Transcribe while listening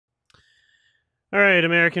All right,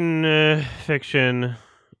 American fiction.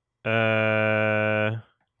 Mine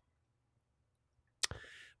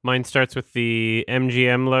starts with the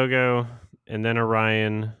MGM logo, and then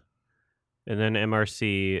Orion, and then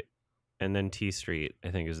MRC, and then T Street,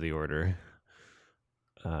 I think is the order.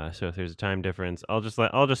 So if there's a time difference, I'll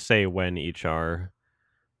just say when each are.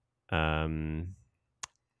 So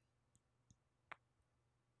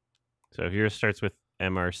if yours starts with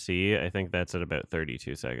MRC, I think that's at about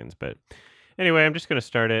 32 seconds. But anyway, I'm just gonna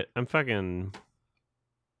start it. I'm fucking,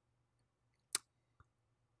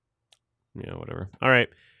 whatever. All right.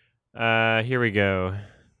 Here we go.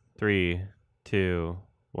 3, 2,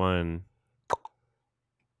 1.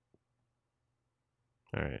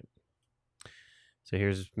 All right. So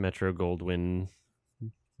here's Metro Goldwyn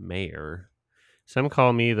Mayer. Some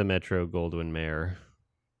call me the Metro Goldwyn Mayer.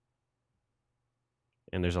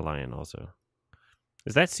 And there's a lion also.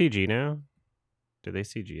 Is that CG now? Do they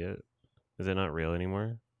CG it? Is it not real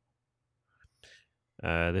anymore?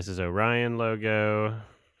 This is Orion logo.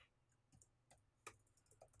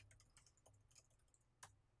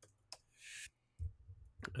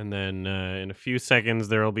 And then in a few seconds,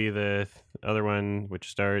 there will be the other one, which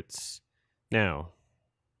starts now.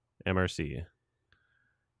 MRC.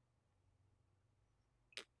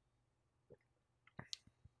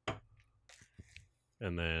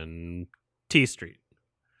 And then T Street.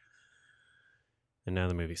 And now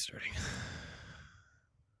the movie's starting.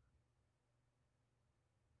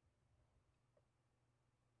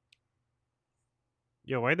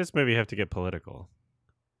 Yo, why'd this movie have to get political?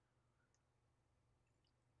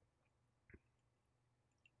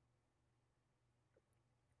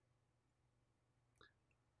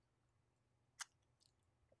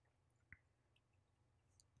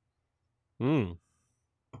 Hmm.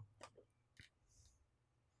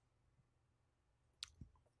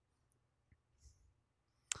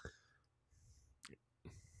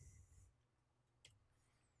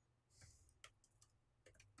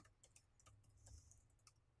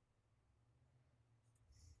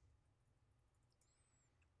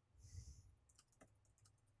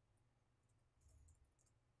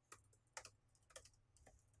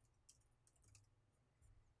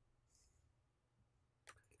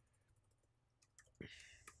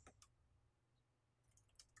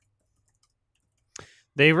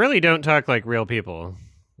 They really don't talk like real people.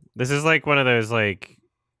 This is like one of those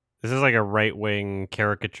this is like a right-wing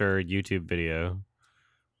caricature YouTube video.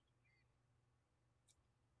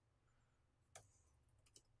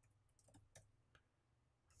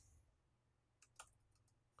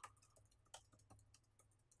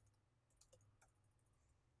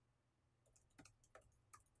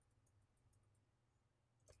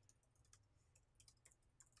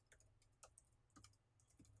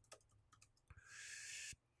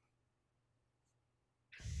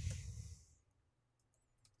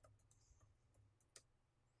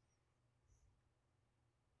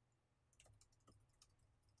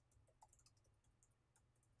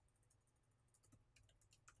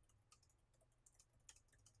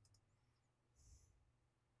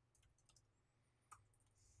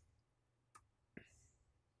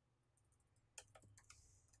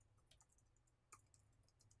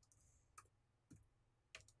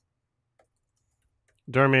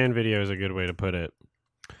 Doorman video is a good way to put it.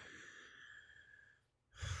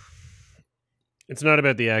 It's not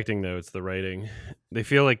about the acting though, it's the writing. They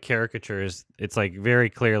feel like caricatures. It's like very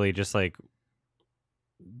clearly just like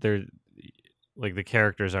they're like the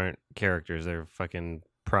characters aren't characters, they're fucking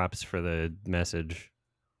props for the message.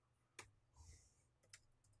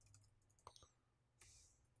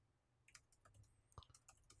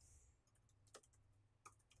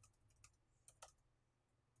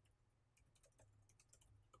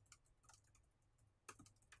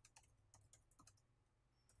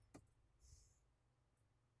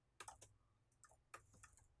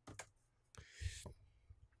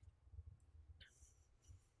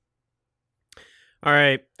 All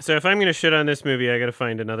right, so if I'm gonna shit on this movie, I gotta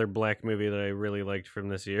find another black movie that I really liked from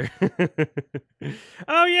this year.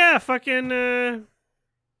 Oh yeah, fucking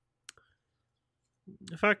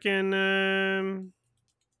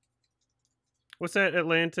what's that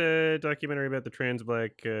Atlanta documentary about the trans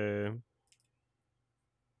black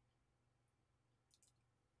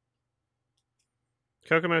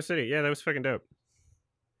Kokomo City? Yeah, that was fucking dope.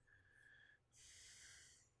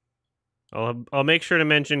 I'll make sure to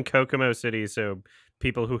mention Kokomo City so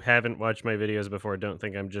people who haven't watched my videos before don't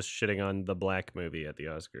think I'm just shitting on the black movie at the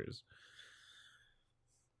Oscars.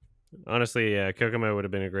 Honestly, yeah, Kokomo would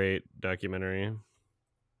have been a great documentary.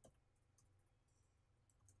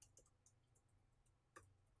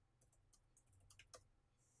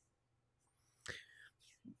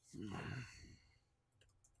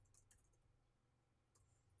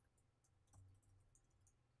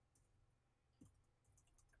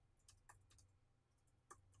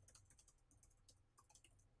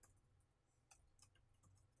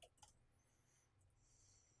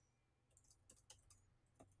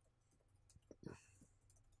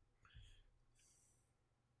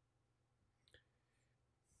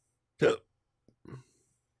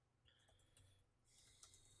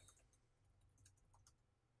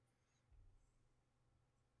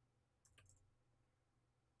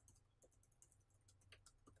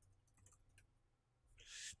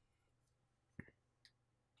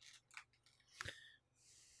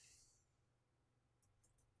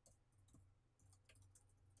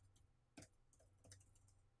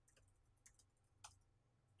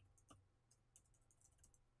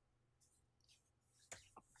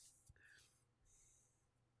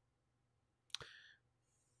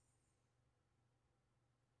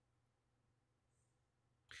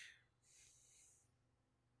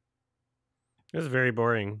 It was very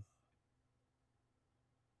boring.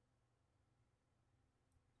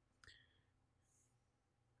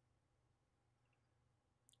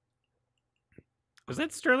 Was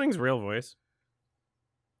that Sterling's real voice?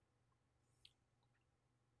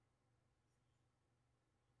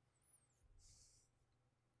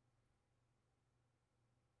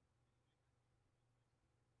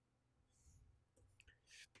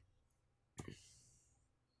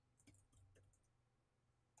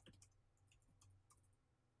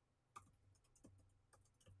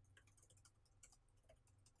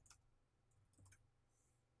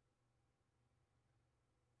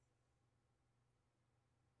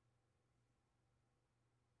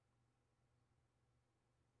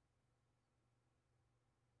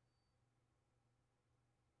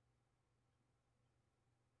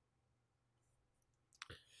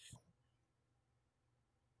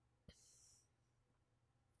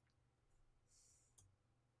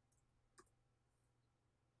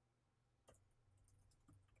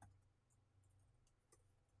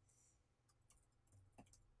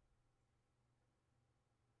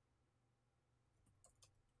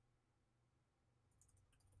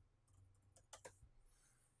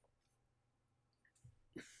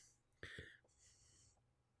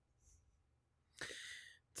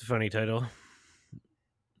 It's a funny title.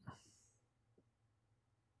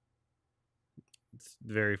 It's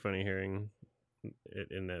very funny hearing it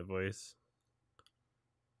in that voice.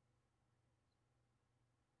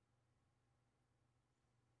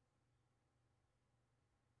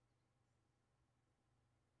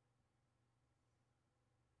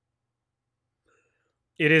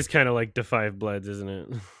 It is kind of like the Five Bloods, isn't it?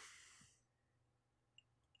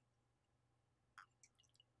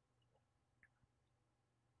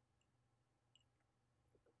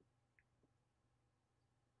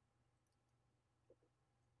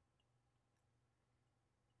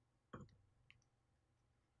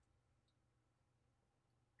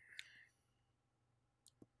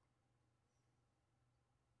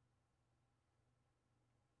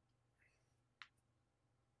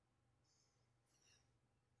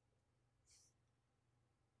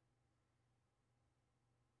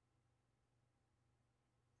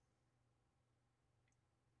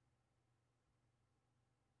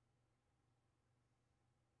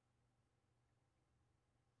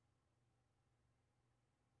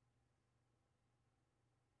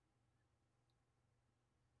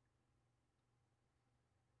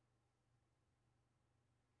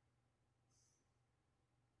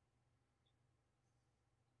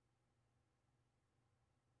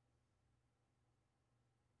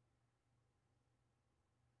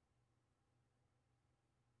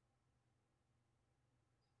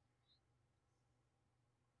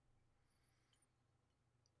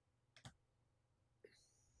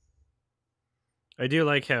 I do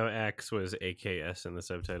like how X was AKS in the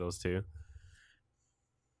subtitles too.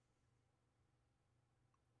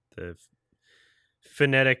 The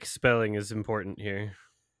phonetic spelling is important here.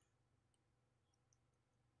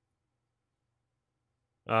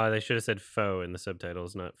 They should have said faux in the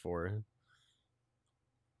subtitles, not for.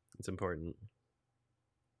 It's important.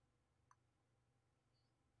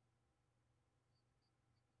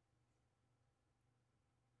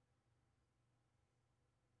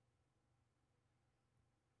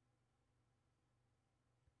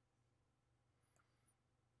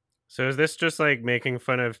 So is this just like making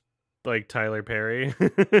fun of like Tyler Perry?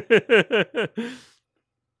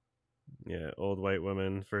 Yeah, old white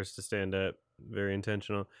woman first to stand up. Very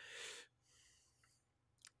intentional.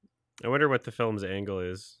 I wonder what the film's angle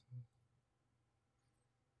is.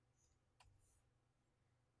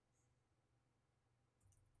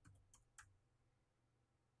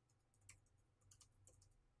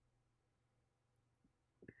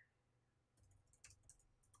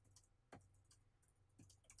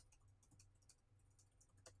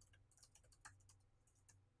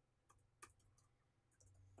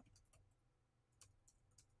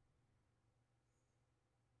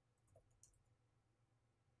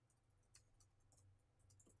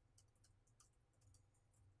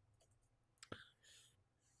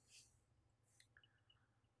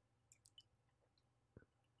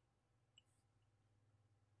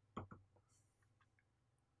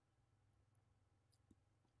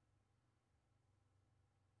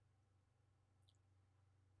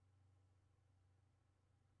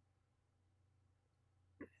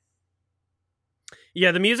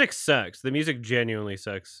 Yeah, the music sucks. The music genuinely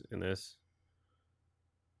sucks in this.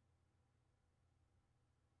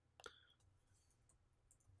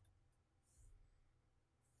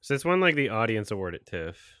 So this won like the audience award at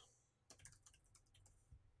TIFF,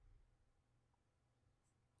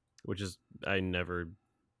 which is I never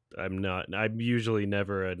I'm not. I'm usually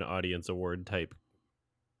never an audience award type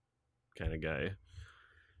kind of guy.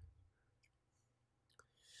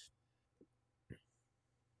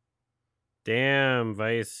 Damn,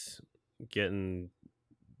 Vice getting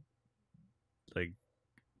like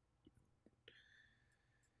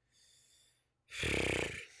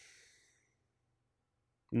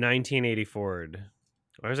 1984.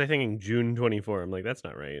 Why was I thinking June 24? I'm like, that's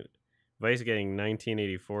not right. Vice getting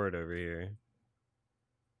 1984 over here.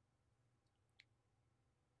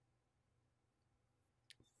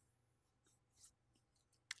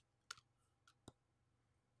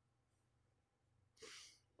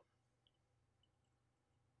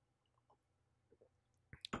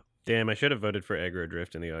 Damn, I should have voted for Aggro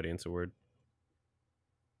Drift in the audience award.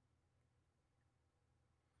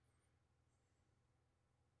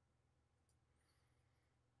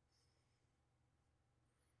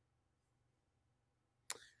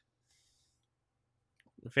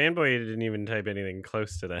 Fanboy didn't even type anything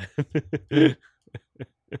close to that.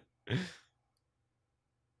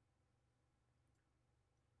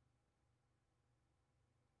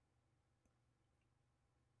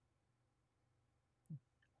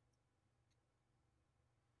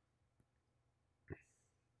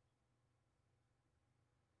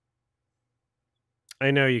 I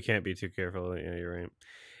know you can't be too careful. Yeah, you're right.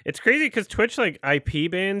 It's crazy because Twitch like IP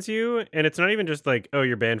bans you, and it's not even just like, oh,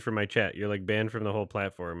 you're banned from my chat. You're like banned from the whole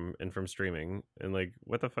platform and from streaming. And like,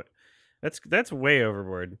 what the fuck? That's way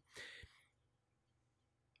overboard.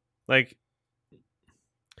 Like,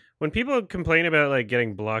 when people complain about like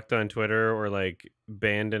getting blocked on Twitter or like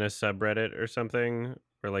banned in a subreddit or something,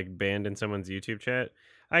 or like banned in someone's YouTube chat,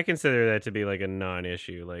 I consider that to be like a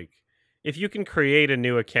non-issue. Like, if you can create a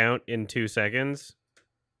new account in 2 seconds,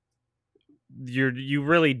 you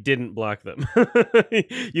really didn't block them.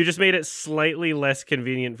 You just made it slightly less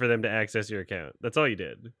convenient for them to access your account. That's all you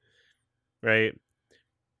did, right?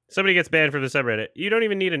 Somebody gets banned from the subreddit, you don't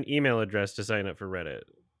even need an email address to sign up for Reddit.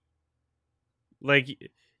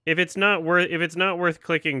 Like, if it's not worth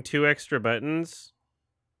clicking 2 extra buttons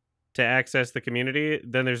to access the community,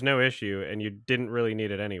 then there's no issue, and you didn't really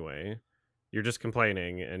need it anyway. You're just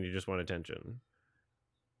complaining and you just want attention.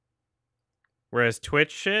 Whereas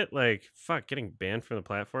Twitch shit, like, fuck, getting banned from the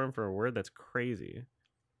platform for a word, that's crazy.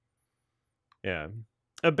 Yeah.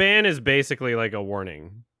 A ban is basically like a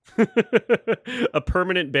warning. A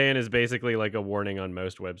permanent ban is basically like a warning on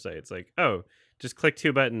most websites. Like, oh, just click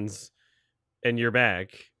 2 buttons and you're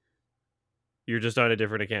back. You're just on a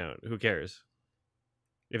different account. Who cares?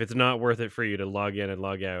 If it's not worth it for you to log in and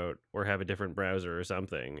log out or have a different browser or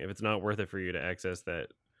something, if it's not worth it for you to access that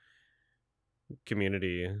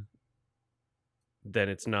community, then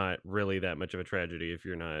it's not really that much of a tragedy if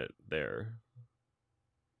you're not there.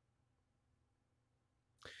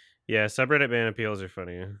 Yeah, subreddit ban appeals are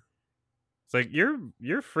funny. It's like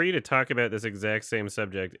you're free to talk about this exact same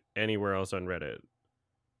subject anywhere else on Reddit.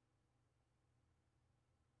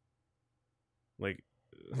 Like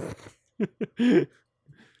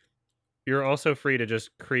you're also free to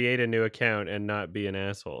just create a new account and not be an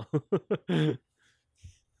asshole.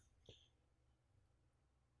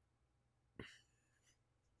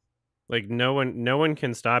 Like no one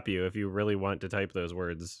can stop you if you really want to type those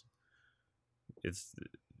words. It's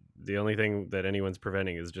the only thing that anyone's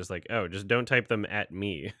preventing is just like, oh, just don't type them at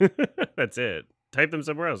me. That's it. Type them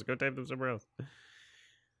somewhere else. Go type them somewhere else.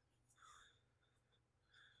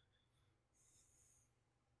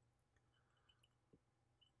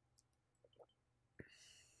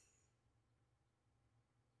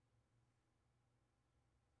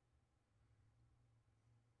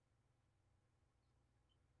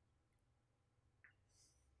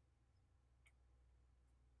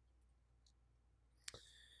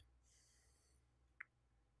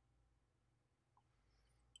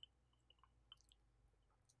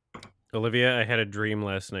 Olivia, I had a dream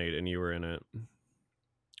last night and you were in it.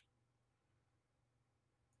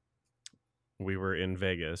 We were in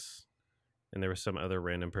Vegas and there was some other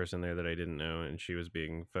random person there that I didn't know and she was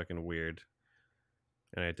being fucking weird.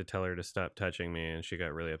 And I had to tell her to stop touching me and she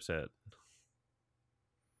got really upset.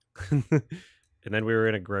 And then we were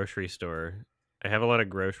in a grocery store. I have a lot of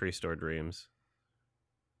grocery store dreams.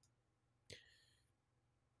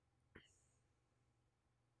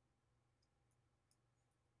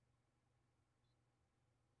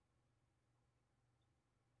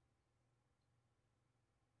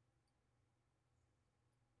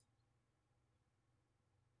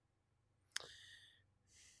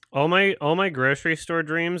 All my grocery store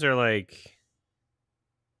dreams are like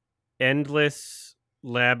endless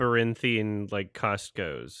labyrinthine like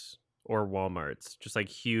Costco's or Walmart's, just like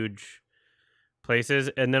huge places,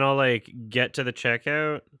 and then I'll like get to the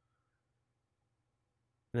checkout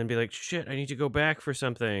and then be like, shit, I need to go back for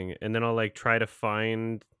something, and then I'll like try to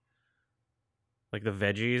find like the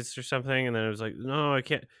veggies or something, and then it was like, no, I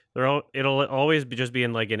can't. It'll always be just be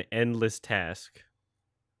in like an endless task.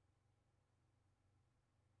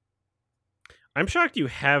 I'm shocked you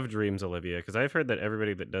have dreams, Olivia, because I've heard that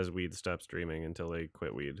everybody that does weed stops dreaming until they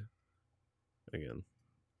quit weed again.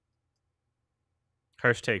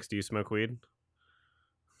 Harsh takes. Do you smoke weed?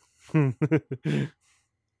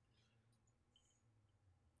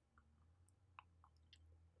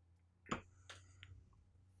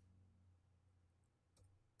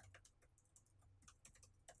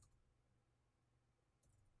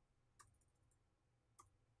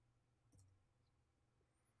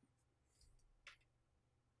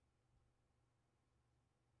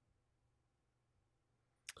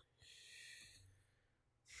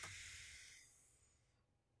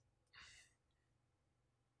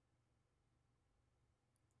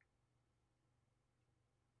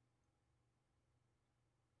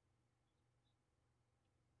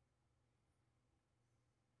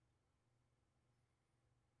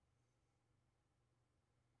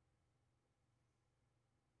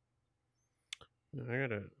 I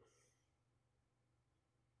gotta.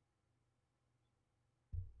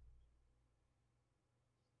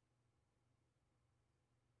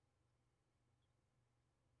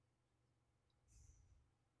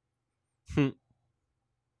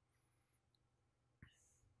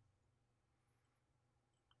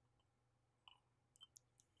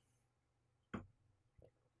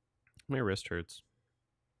 My wrist hurts.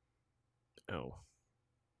 Oh,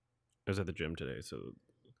 I was at the gym today, so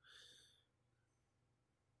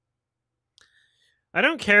I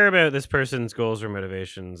don't care about this person's goals or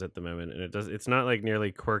motivations at the moment, and it's not like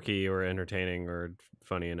nearly quirky or entertaining or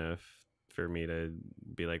funny enough for me to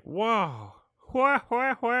be like, whoa,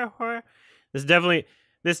 whoa.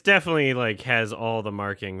 This definitely like has all the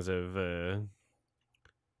markings of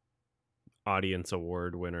audience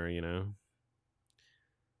award winner, you know,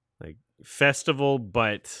 like festival,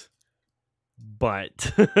 but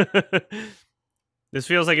this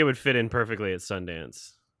feels like it would fit in perfectly at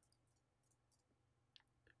Sundance.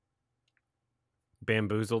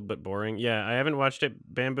 Bamboozled but boring. Yeah, I haven't watched it.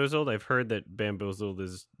 Bamboozled. I've heard that Bamboozled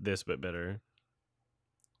is this but better.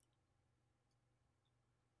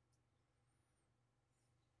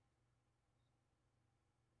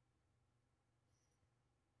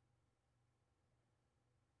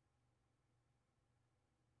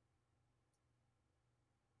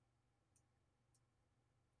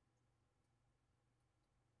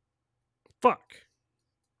 Fuck.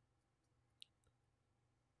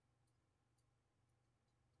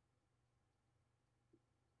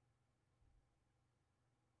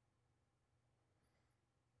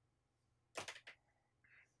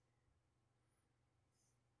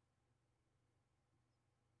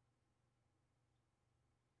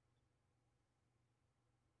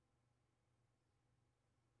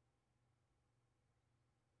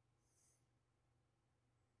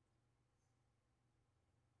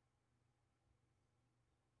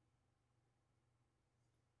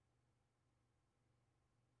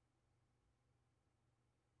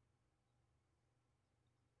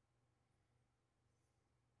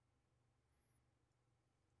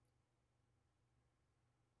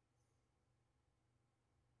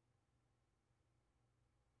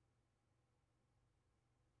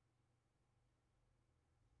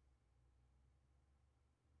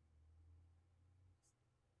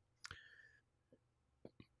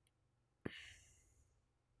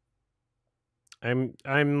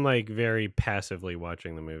 I'm like very passively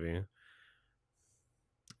watching the movie.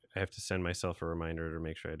 I have to send myself a reminder to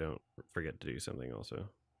make sure I don't forget to do something also.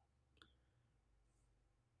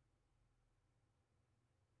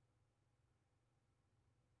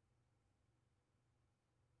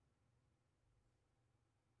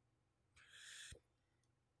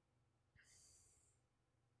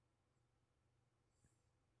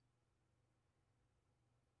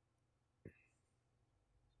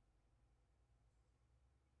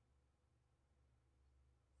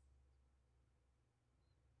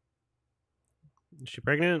 Is she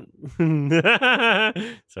pregnant?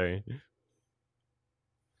 Sorry.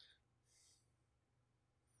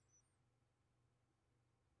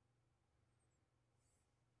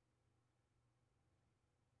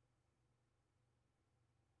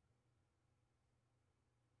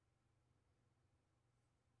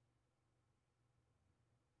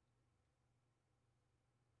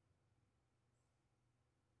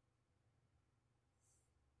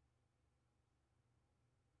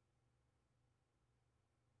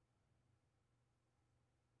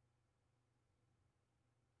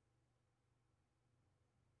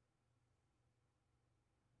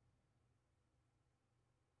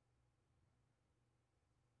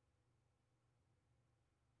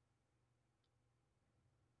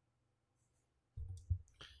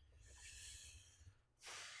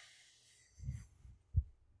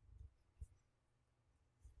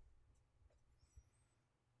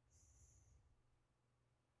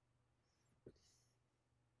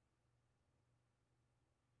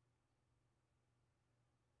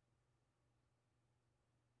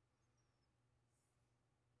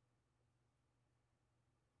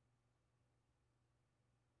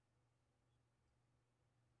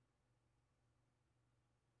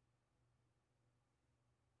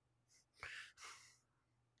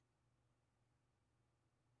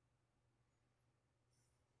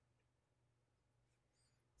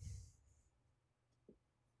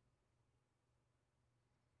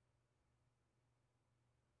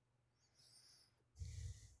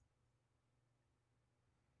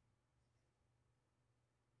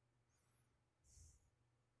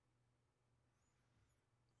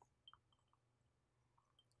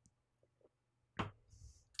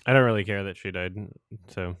 I don't really care that she died,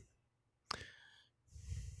 so.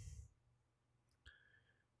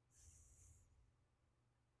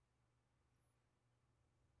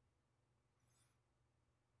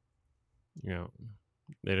 You know,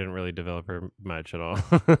 they didn't really develop her much at all.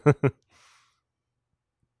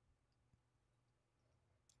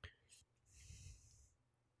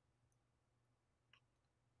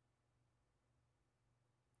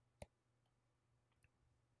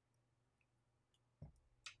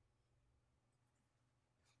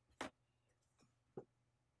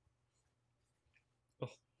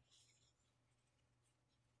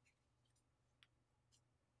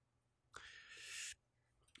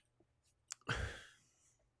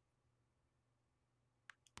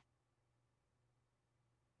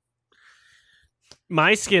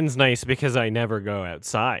 My skin's nice because I never go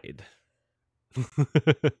outside.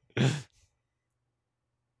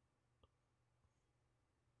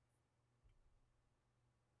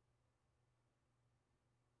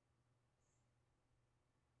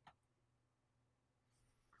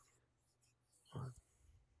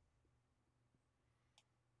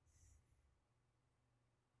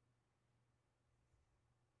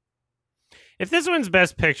 If this one's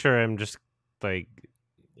best picture, I'm just like,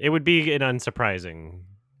 it would be an unsurprising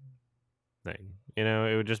thing. You know,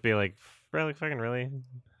 it would just be like, really, fucking really?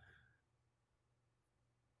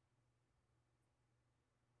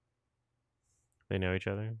 They know each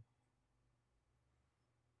other?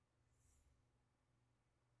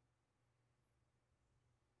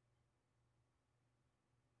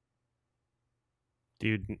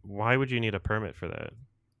 Dude, why would you need a permit for that?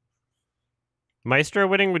 Maestro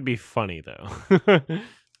winning would be funny, though.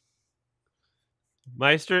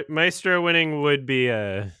 Maestro winning would be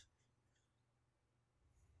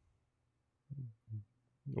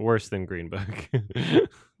worse than Green Book.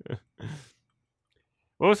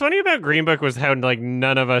 What was funny about Green Book was how like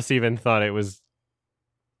none of us even thought it was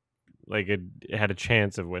like it had a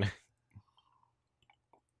chance of winning.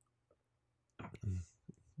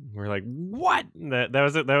 We're like, what? That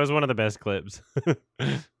was it. That was one of the best clips.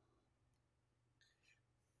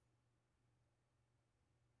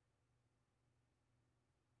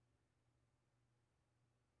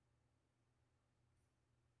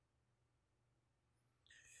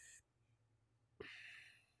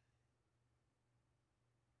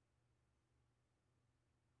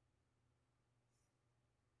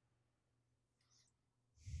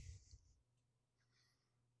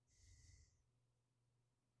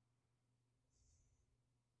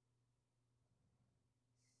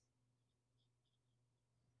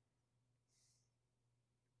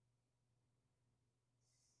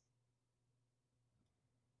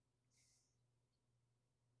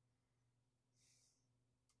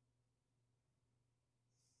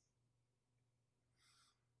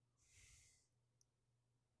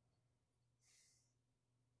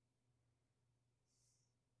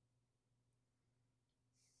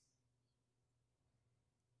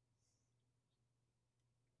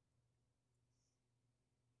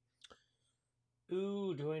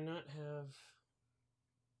 Ooh, do I not have?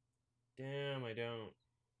 Damn, I don't.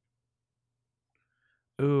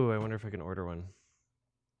 Ooh, I wonder if I can order one.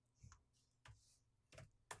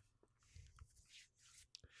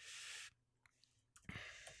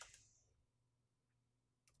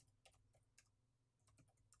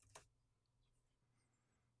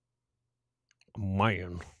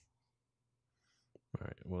 Man. All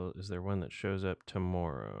right. Well, is there one that shows up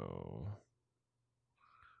tomorrow?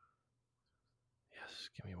 Yes,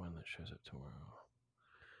 give me one that shows up tomorrow.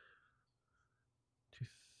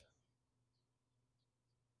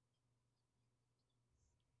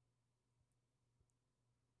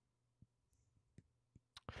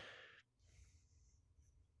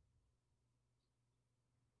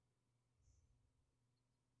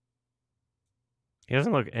 He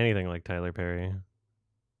doesn't look anything like Tyler Perry.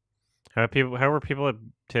 How were people at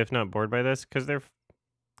TIFF not bored by this? Because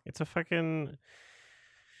it's a fucking.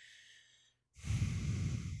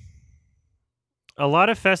 A lot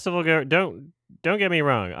of festival don't get me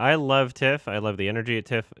wrong. I love TIFF. I love the energy at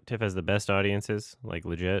TIFF. TIFF has the best audiences, like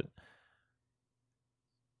legit.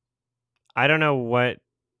 I don't know what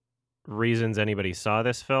reasons anybody saw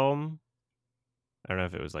this film. I don't know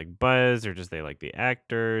if it was like buzz or just they like the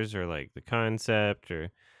actors or like the concept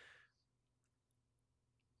or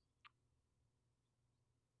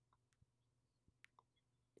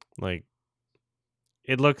like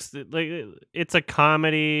it looks like it's a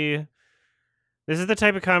comedy. This is the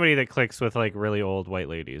type of comedy that clicks with like really old white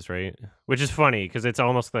ladies, right? Which is funny because it's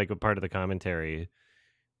almost like a part of the commentary.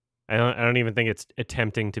 I don't even think it's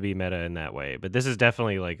attempting to be meta in that way, but this is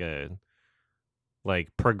definitely like a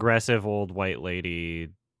progressive old white lady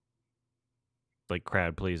like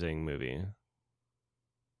crowd pleasing movie.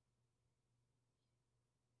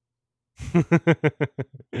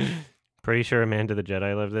 Pretty sure Amanda the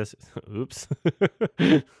Jedi loved this. Oops.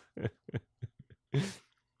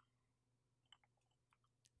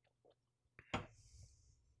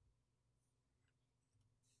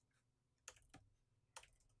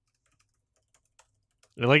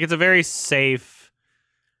 Like, it's a very safe,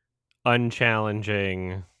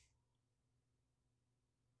 unchallenging.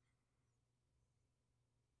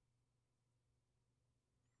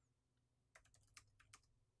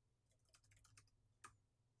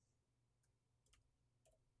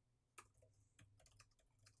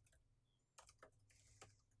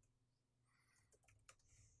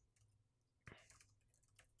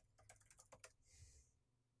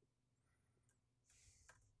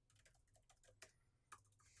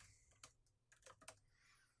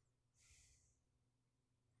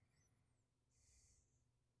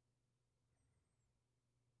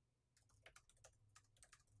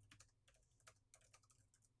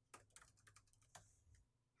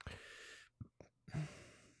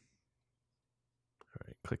 All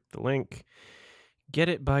right, click the link. Get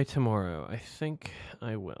it by tomorrow. I think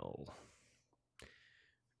I will.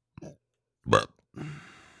 But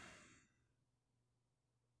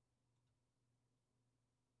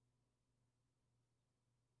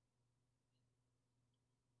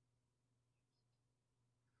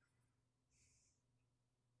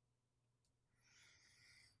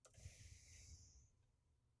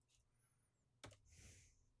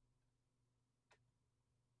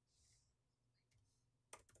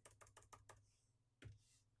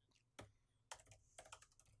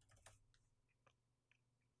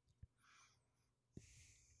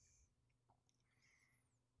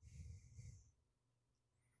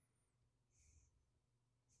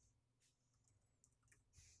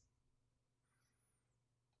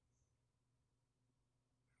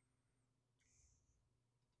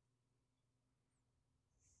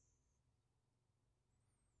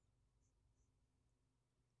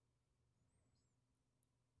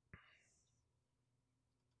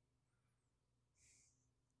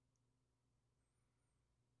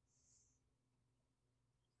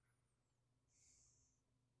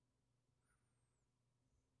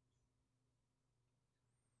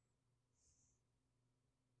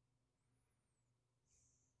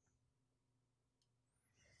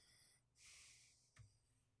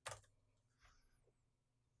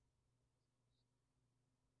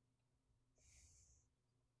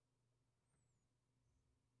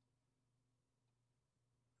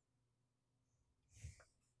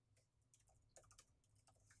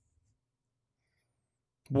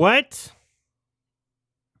what?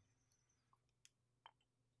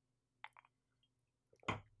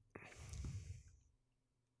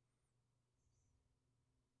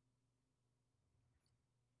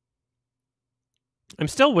 I'm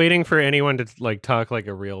still waiting for anyone to like talk like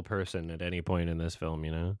a real person at any point in this film,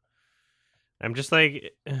 you know? I'm just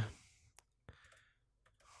like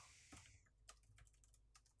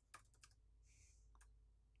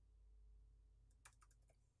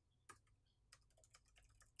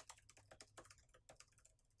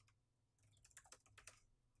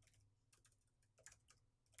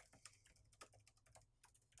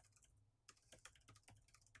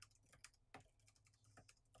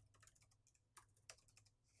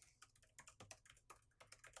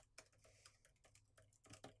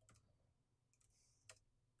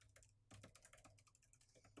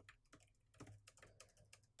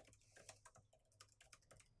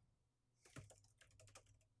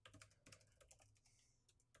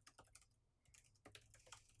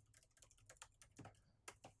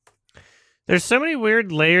there's so many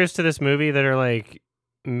weird layers to this movie that are like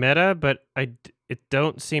meta, but it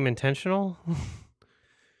don't seem intentional.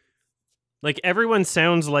 Like, everyone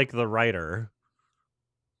sounds like the writer,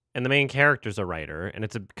 and the main character's a writer, and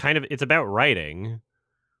it's about writing,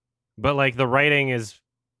 but like the writing is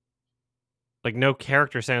like no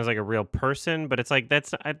character sounds like a real person, but it's like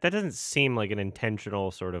that doesn't seem like an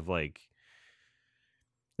intentional sort of like,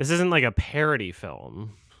 this isn't like a parody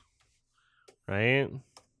film, right?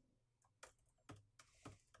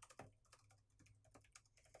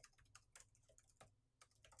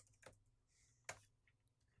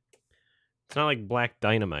 It's not like Black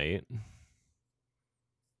Dynamite,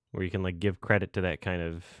 where you can like give credit to that kind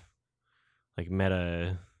of like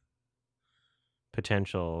meta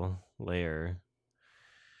potential layer.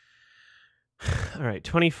 All right,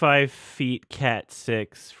 25 feet, cat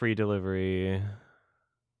 6, free delivery.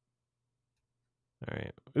 All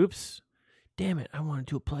right. Oops. Damn it, I wanted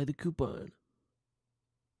to apply the coupon.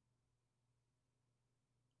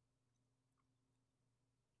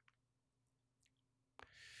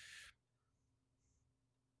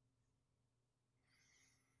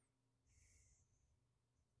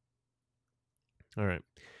 All right.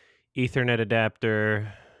 Ethernet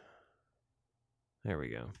adapter. There we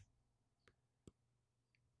go.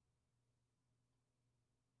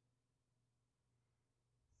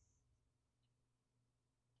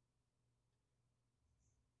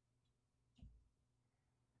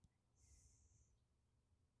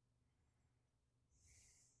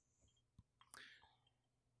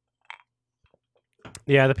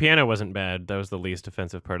 Yeah, the piano wasn't bad. That was the least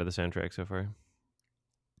offensive part of the soundtrack so far.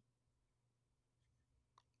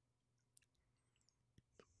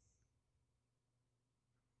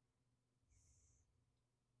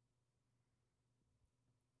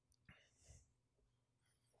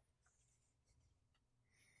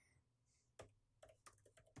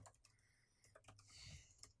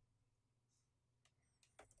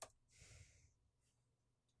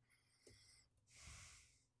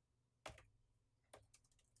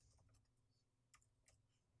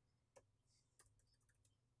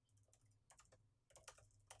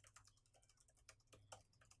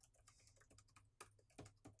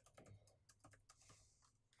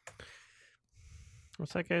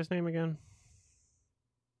 What's that guy's name again?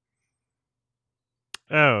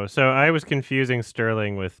 Oh, so I was confusing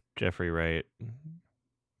Sterling with Jeffrey Wright.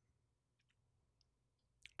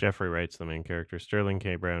 Jeffrey Wright's the main character. Sterling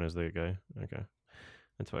K. Brown is the guy. Okay.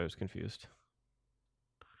 That's why I was confused.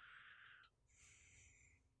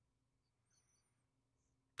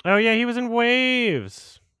 Oh, yeah, he was in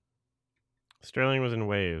Waves. Sterling was in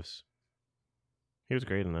Waves. He was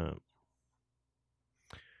great in that.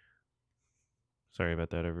 Sorry about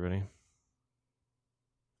that, everybody.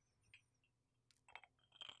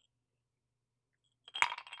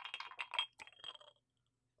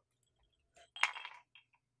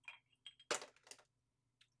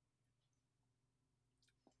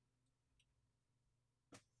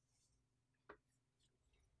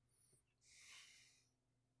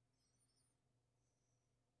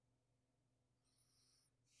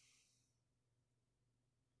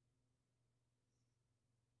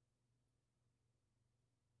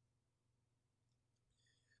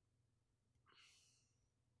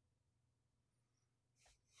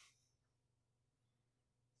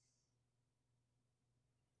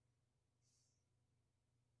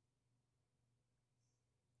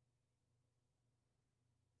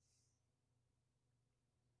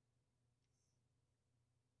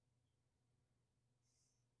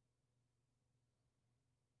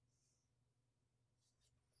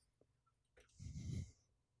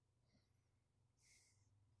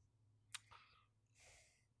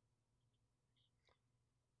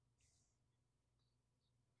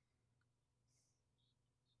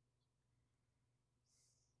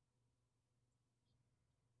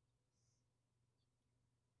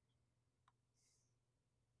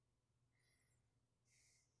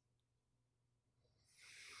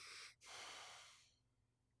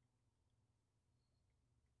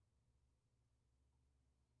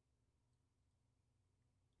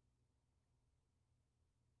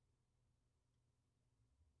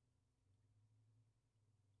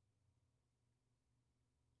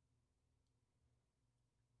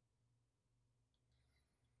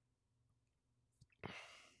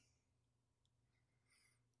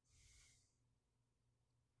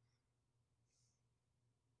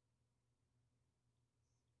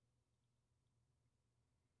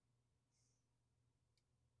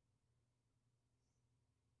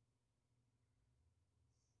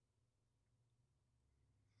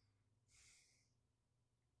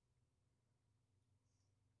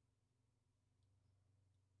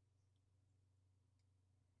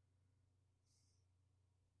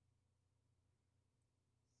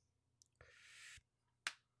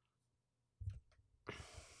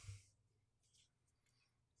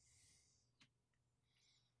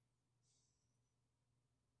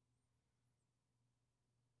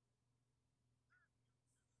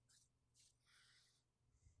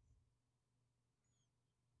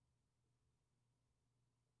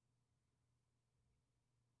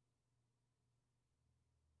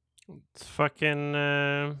 It's fucking...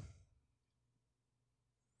 Damn,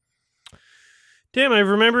 I've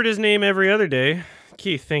remembered his name every other day.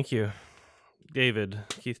 Keith, thank you. David.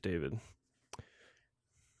 Keith David.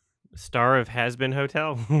 Star of Has Been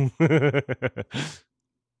Hotel. I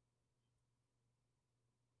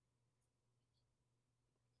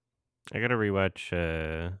gotta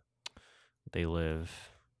rewatch They Live.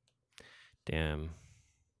 Damn.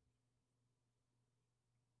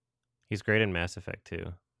 He's great in Mass Effect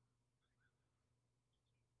too.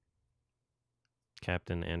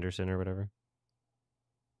 Captain Anderson or whatever.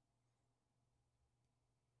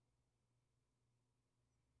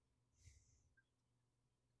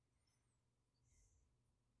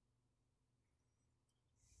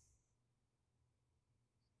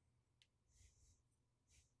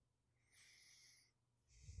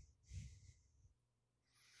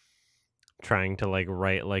 trying to like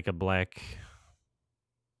write like a black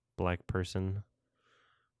person.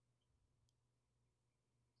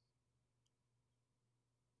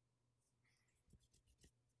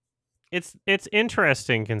 It's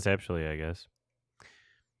interesting conceptually, I guess.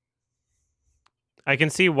 I can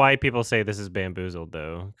see why people say this is bamboozled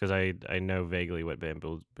though, because I know vaguely what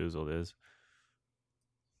bamboozled is.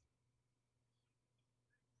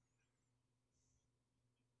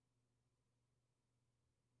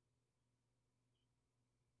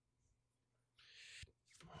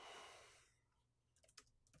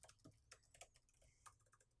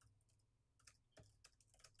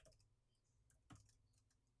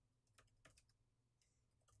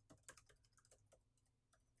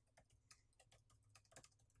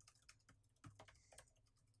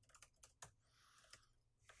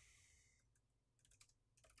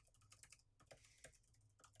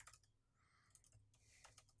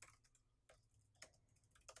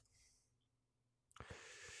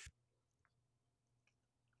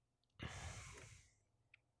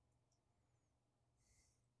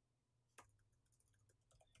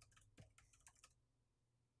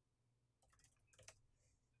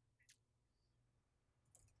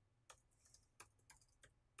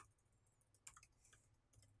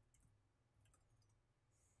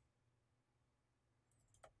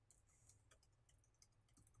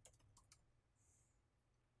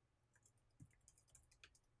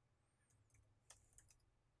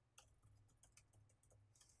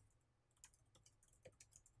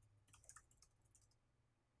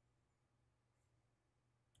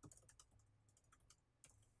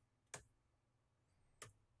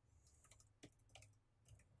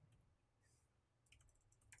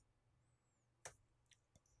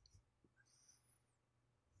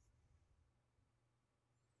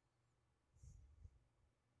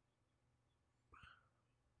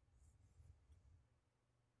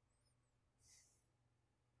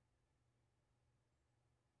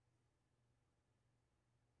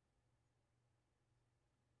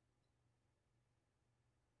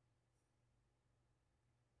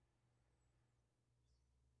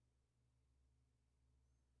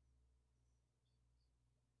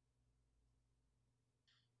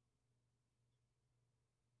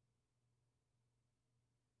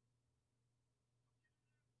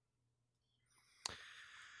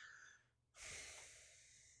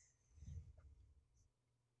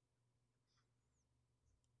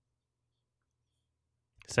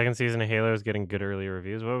 Second season of Halo is getting good early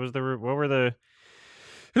reviews. What were the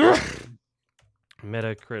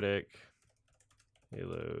Metacritic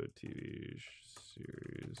Halo TV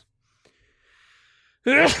series?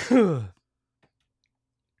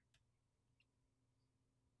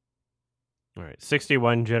 All right,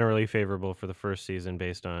 61 generally favorable for the first season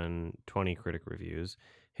based on 20 critic reviews.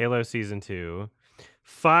 Halo season 2,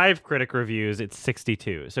 5 critic reviews, it's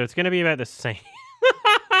 62. So it's going to be about the same.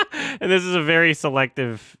 And this is a very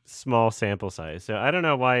selective small sample size. So I don't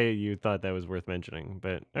know why you thought that was worth mentioning,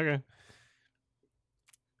 but okay.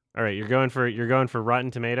 All right, you're going for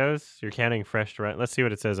Rotten Tomatoes. You're counting fresh to Rotten. Let's see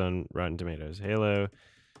what it says on Rotten Tomatoes. Halo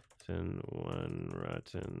season 1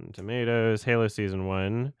 Rotten Tomatoes. Halo season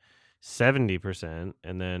 1 70%,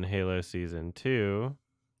 and then Halo season 2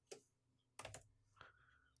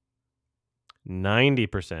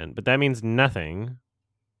 90%. But that means nothing.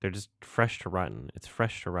 They're just fresh to rotten. It's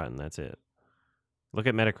fresh to rotten. That's it. Look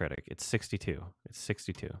at Metacritic. It's 62. It's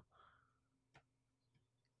 62.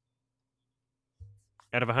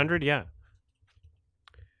 Out of 100, yeah.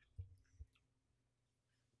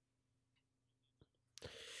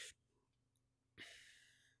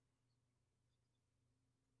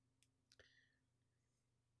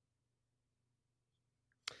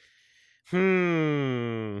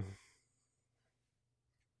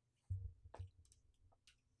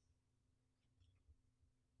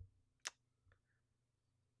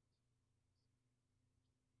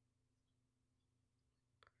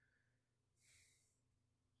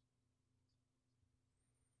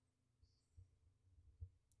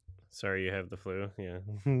 Sorry you have the flu. Yeah.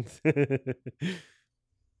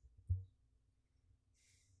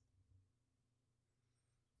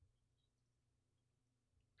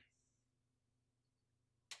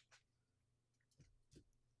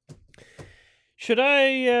 Should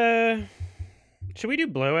we do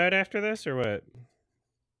Blowout after this or what?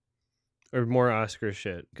 Or more Oscar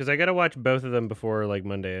shit? Because I gotta watch both of them before like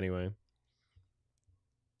Monday anyway.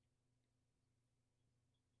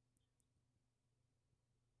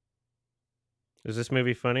 Is this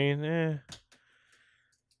movie funny? Yeah,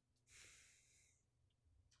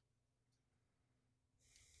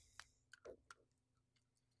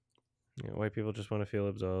 white people just want to feel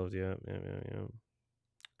absolved. Yeah.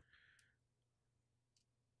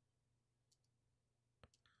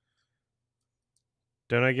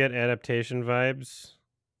 Don't I get adaptation vibes?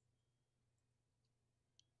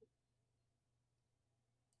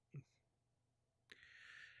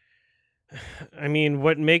 I mean,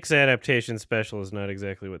 what makes adaptation special is not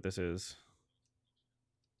exactly what this is.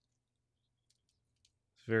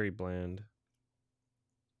 It's very bland.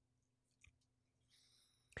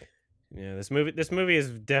 Yeah, this movie is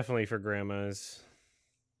definitely for grandmas.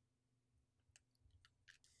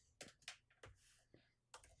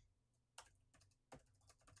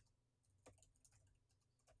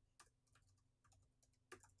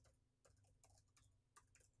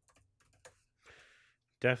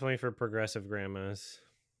 Definitely for progressive grandmas.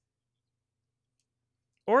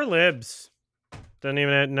 Or libs. Doesn't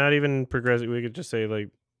even not even progressive. We could just say like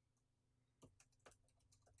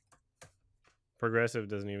progressive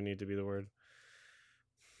doesn't even need to be the word.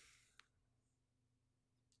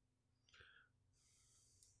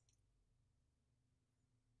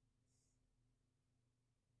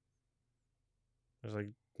 There's like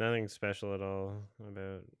nothing special at all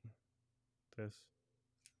about this.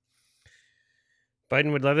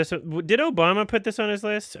 Biden would love this. Did Obama put this on his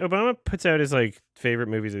list? Obama puts out his like favorite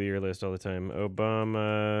movies of the year list all the time.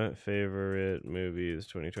 Obama favorite movies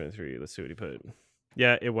 2023. Let's see what he put.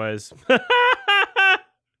 Yeah, it was. I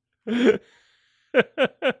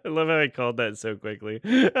love how I called that so quickly.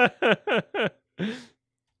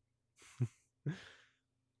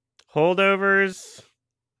 Holdovers.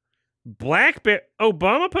 Blackberry.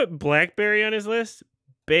 Obama put Blackberry on his list.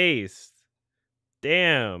 Based.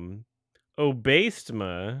 Damn.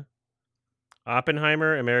 Obastema.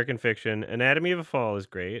 Oppenheimer, American Fiction, Anatomy of a Fall is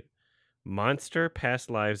great. Monster, Past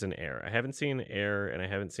Lives, and Air. I haven't seen Air, and I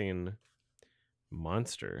haven't seen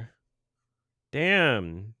Monster.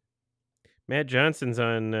 Damn. Matt Johnson's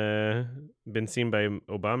on Been Seen by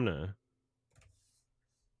Obama.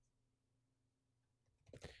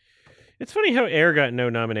 It's funny how Air got no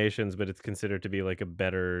nominations, but it's considered to be like a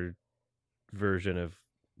better version of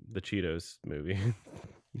the Cheetos movie.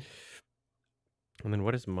 And then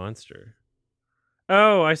what is Monster?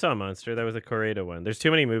 Oh, I saw Monster. That was a Corrado one. There's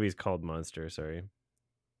too many movies called Monster. Sorry.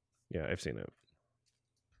 Yeah, I've seen it.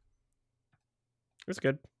 It's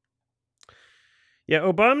good. Yeah,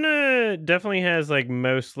 Obama definitely has like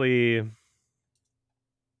mostly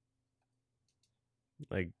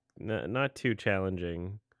like not too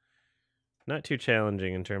challenging. Not too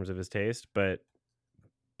challenging in terms of his taste, but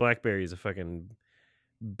Blackberry's a fucking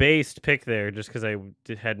based pick there just because I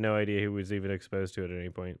had no idea who was even exposed to it at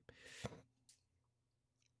any point.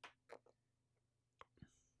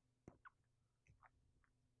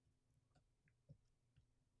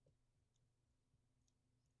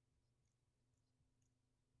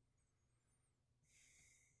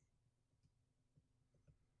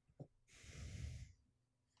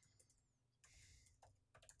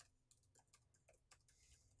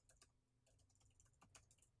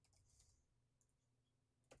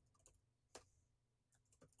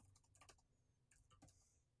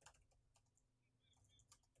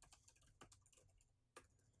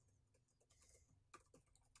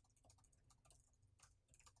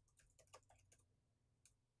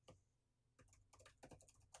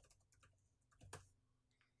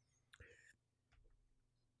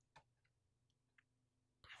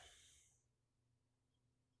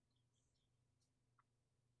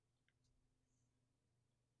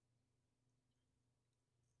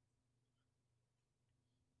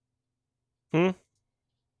 Hmm.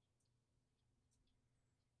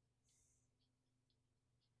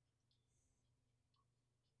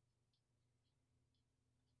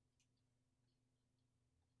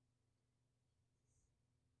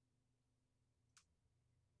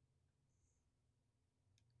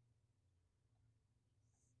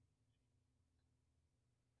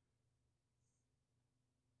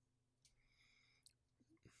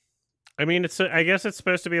 I mean, I guess it's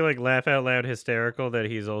supposed to be like laugh out loud hysterical that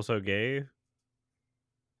he's also gay.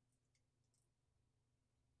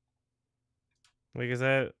 Like, is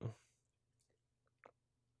that?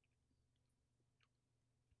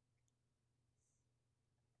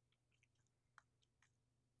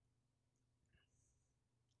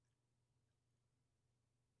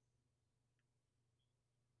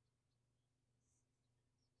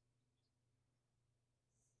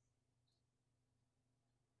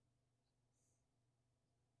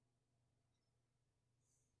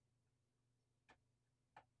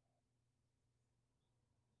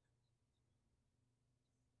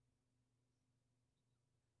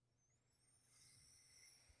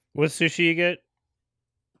 What sushi you get?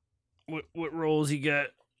 What rolls you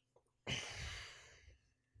get?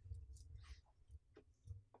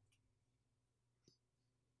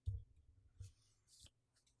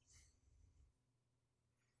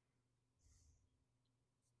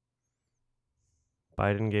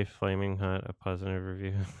 Biden gave Flaming Hot a positive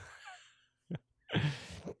review.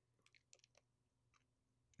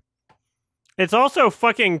 It's also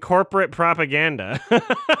fucking corporate propaganda.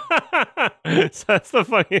 So that's the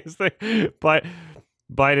funniest thing. But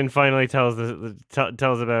Biden finally tells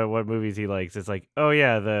about what movies he likes. It's like, oh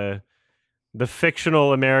yeah, the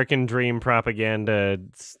fictional American dream propaganda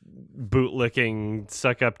bootlicking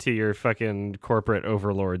suck up to your fucking corporate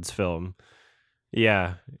overlords film.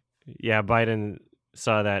 Yeah. Yeah, Biden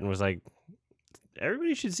saw that and was like,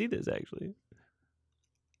 everybody should see this actually.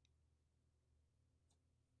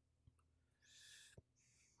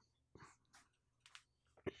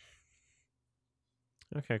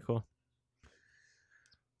 Okay, cool.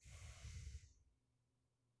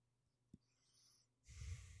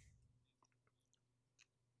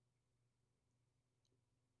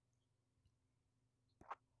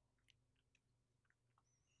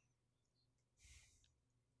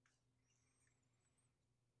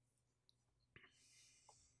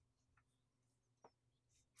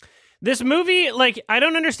 This movie, like, I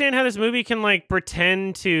don't understand how this movie can, like,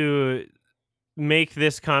 pretend to make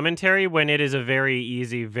this commentary when it is a very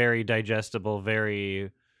easy, very digestible, very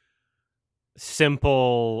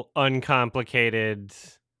simple, uncomplicated,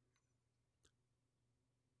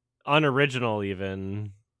 unoriginal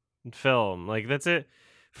even film. Like, that's it.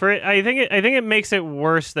 I think it makes it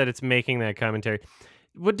worse that it's making that commentary.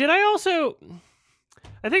 What did I also?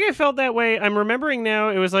 I think I felt that way. I'm remembering now.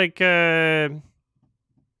 It was like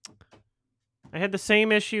I had the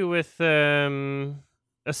same issue with A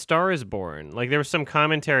Star Is Born. Like there was some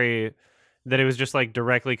commentary that it was just like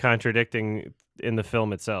directly contradicting in the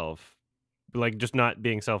film itself, like just not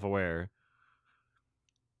being self-aware.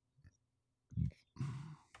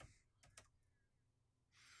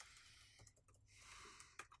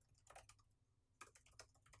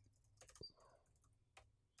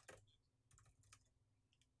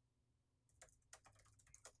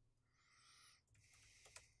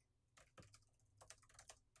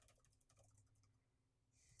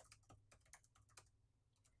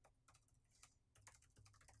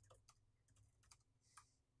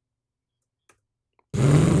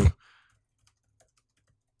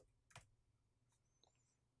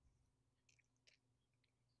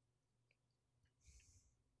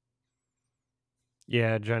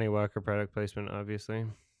 Yeah, Johnny Walker product placement, obviously.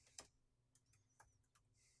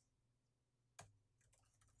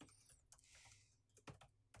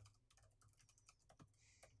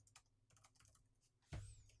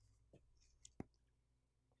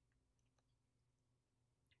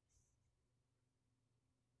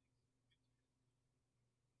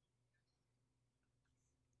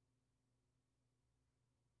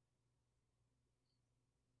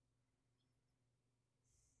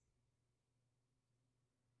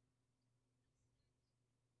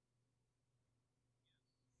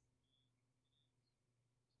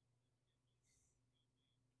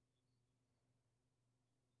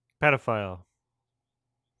 Pedophile.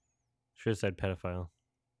 Should have said pedophile.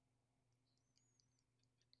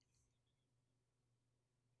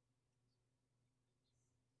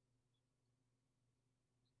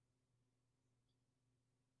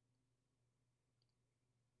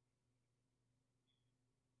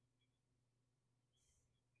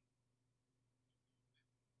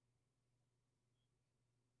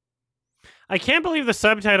 I can't believe the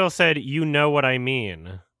subtitle said, "You know what I mean."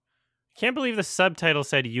 I can't believe the subtitle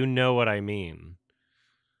said, "You know what I mean."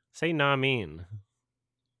 Say "nah mean."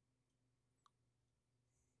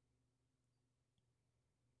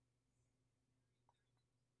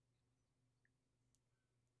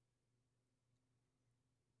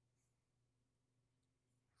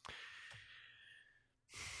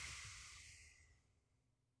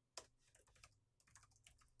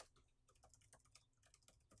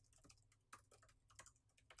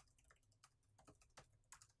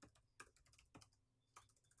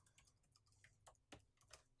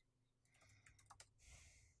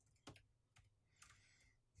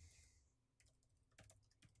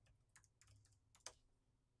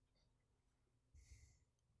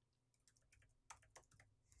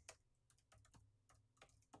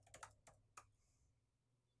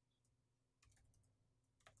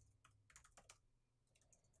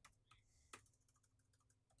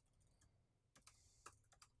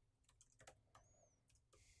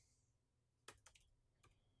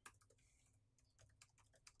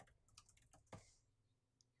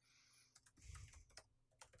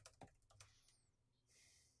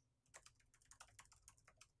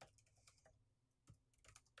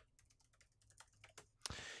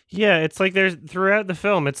 Yeah, it's like there's throughout the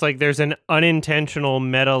film, it's like there's an unintentional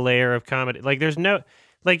meta layer of comedy. Like there's no,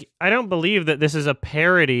 like I don't believe that this is a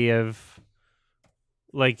parody of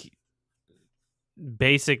like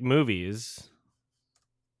basic movies.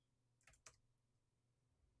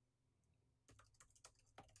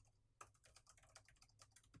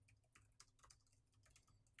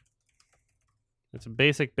 It's a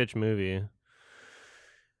basic bitch movie.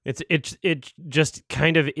 It just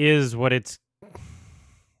kind of is what it's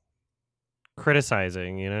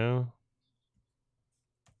criticizing, you know?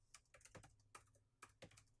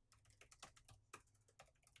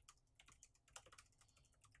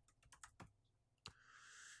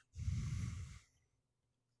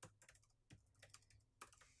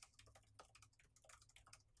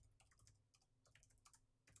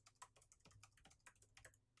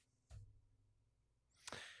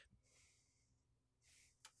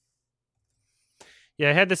 Yeah,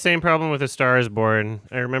 I had the same problem with A Star Is Born.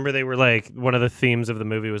 I remember they were like, one of the themes of the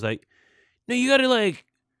movie was like, no, you gotta like,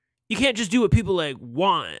 you can't just do what people like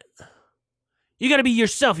want. You gotta be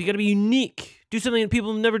yourself. You gotta be unique. Do something that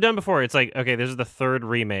people have never done before. It's like, okay, this is the third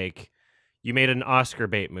remake. You made an Oscar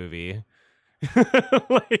bait movie.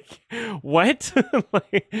 Like, what?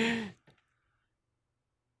 Like,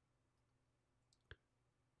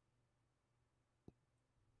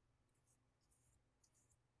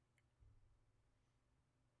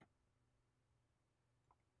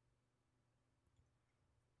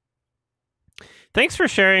 thanks for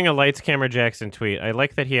sharing a Lights Camera Jackson tweet. I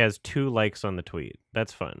like that he has 2 likes on the tweet.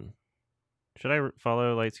 That's fun. Should I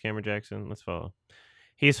follow Lights Camera Jackson? Let's follow.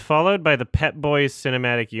 He's followed by the Pet Boys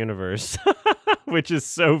Cinematic Universe, which is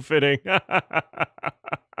so fitting. That's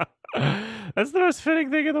the most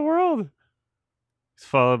fitting thing in the world. He's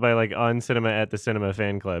followed by like On Cinema at the Cinema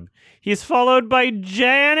Fan Club. He's followed by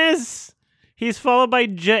Janus. He's followed by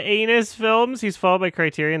Janus Films. He's followed by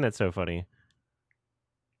Criterion. That's so funny.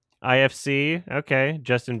 IFC. Okay.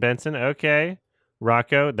 Justin Benson. Okay.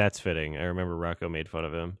 Rocco. That's fitting. I remember Rocco made fun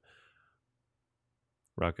of him.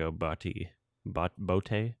 Rocco Botte.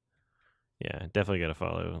 Botte? Yeah, definitely got to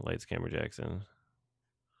follow Lights Camera Jackson.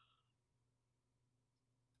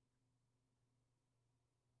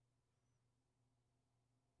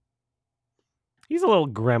 He's a little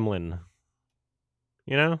gremlin.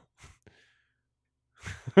 You know?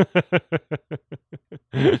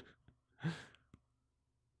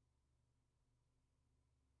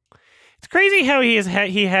 It's crazy how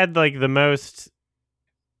he had like the most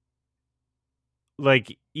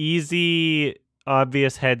like easy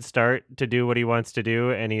obvious head start to do what he wants to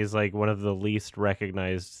do, and he's like one of the least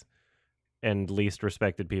recognized and least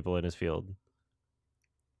respected people in his field.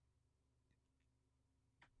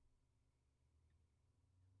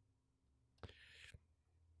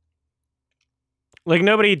 Like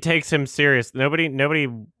nobody takes him serious. Nobody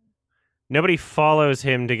follows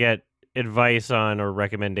him to get advice on or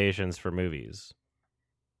recommendations for movies.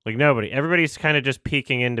 Like nobody. Everybody's kind of just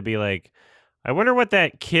peeking in to be like, I wonder what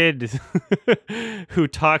that kid who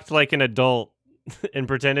talked like an adult and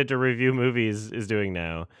pretended to review movies is doing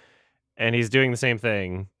now. And he's doing the same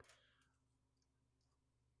thing.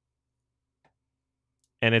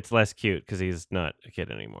 And it's less cute because he's not a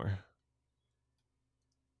kid anymore.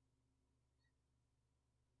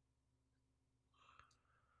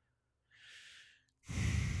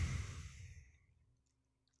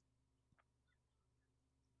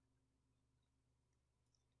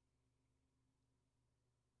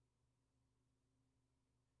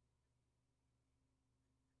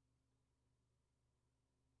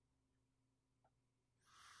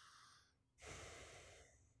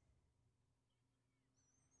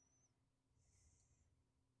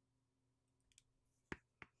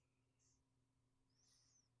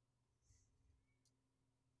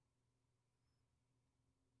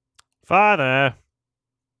 Father.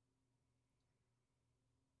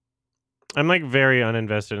 I'm like very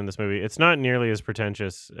uninvested in this movie. It's not nearly as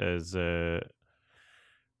pretentious as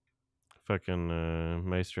fucking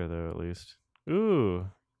Maestro though, at least. Ooh.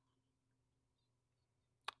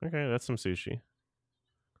 Okay, that's some sushi.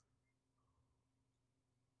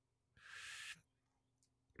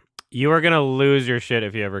 You are gonna lose your shit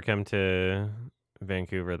if you ever come to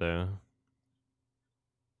Vancouver though.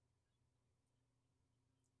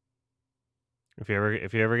 If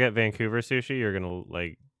you ever get Vancouver sushi, you're gonna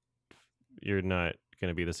like you're not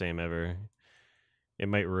gonna be the same ever. It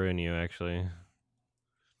might ruin you actually.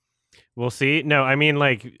 We'll see. No, I mean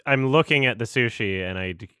like I'm looking at the sushi and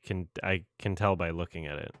I can tell by looking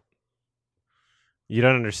at it. You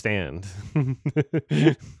don't understand.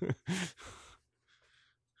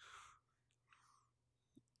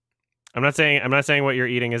 I'm not saying what you're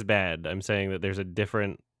eating is bad. I'm saying that there's a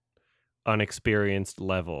different unexperienced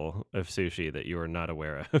level of sushi that you are not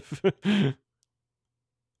aware of.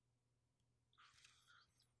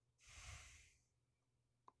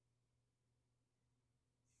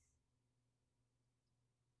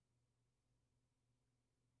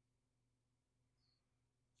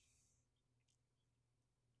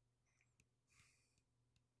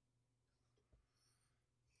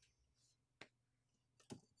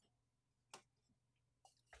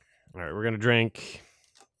 All right, we're gonna drink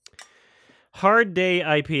Hard Day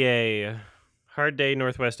IPA, Hard Day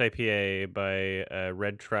Northwest IPA by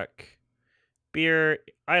Red Truck Beer.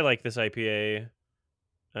 I like this IPA.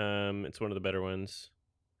 It's one of the better ones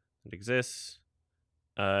that exists.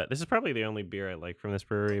 This is probably the only beer I like from this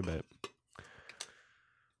brewery, but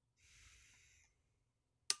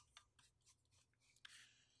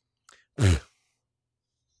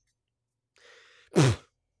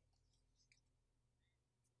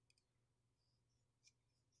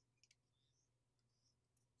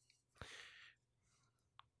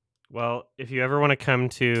well, if you ever want to come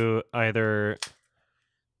to either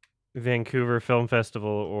Vancouver Film Festival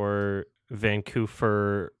or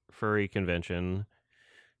Vancouver Furry Convention,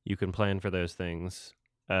 you can plan for those things.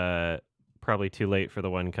 Probably too late for the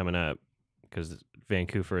one coming up because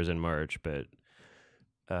Vancouver is in March, but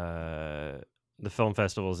the film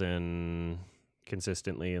festival's in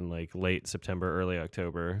consistently in like late September, early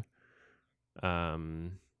October.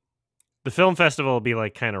 The film festival will be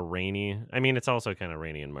like kind of rainy. I mean, it's also kind of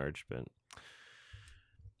rainy in March, but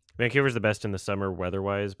Vancouver's the best in the summer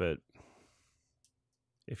weather-wise, but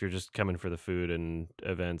if you're just coming for the food and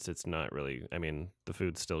events, it's not really. I mean, the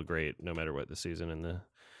food's still great no matter what the season, and the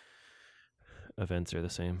events are the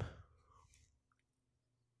same.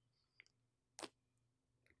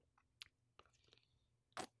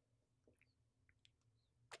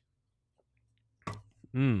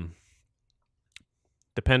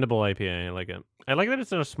 Dependable IPA. I like it. I like that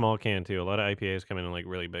it's in a small can too. A lot of IPAs come in like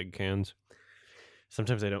really big cans.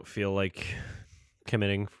 Sometimes I don't feel like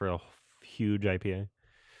committing for a huge IPA.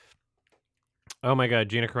 Oh my god,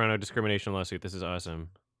 Gina Carano discrimination lawsuit. This is awesome.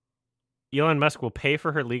 Elon Musk will pay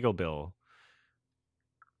for her legal bill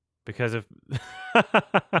because of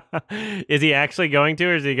is he actually going to,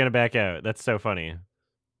 or is he going to back out? That's so funny.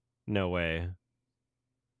 No way.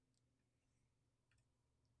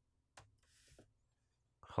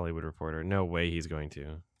 Hollywood Reporter. No way he's going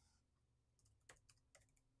to.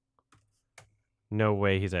 No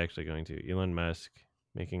way he's actually going to. Elon Musk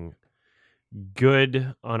making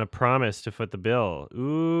good on a promise to foot the bill.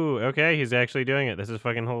 Ooh, okay, he's actually doing it. This is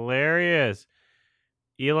fucking hilarious.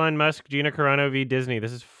 Elon Musk, Gina Carano v. Disney.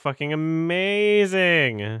 This is fucking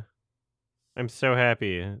amazing. I'm so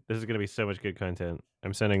happy. This is going to be so much good content.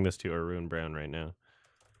 I'm sending this to Arun Brown right now.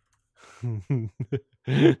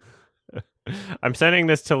 I'm sending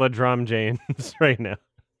this to LaDrum James right now.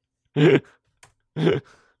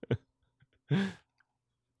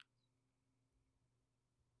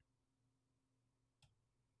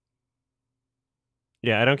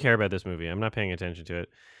 Yeah, I don't care about this movie. I'm not paying attention to it.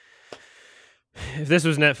 If this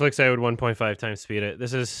was Netflix, I would 1.5 times speed it.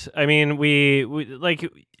 This is, I mean, we like,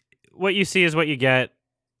 what you see is what you get.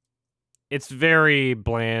 It's very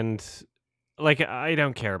bland. Like, I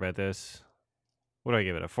don't care about this. What do I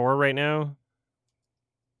give it? A 4 right now?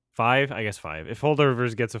 5? I guess 5. If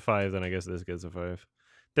Holdovers gets a 5, then I guess this gets a 5.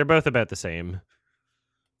 They're both about the same.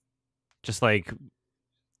 Just like,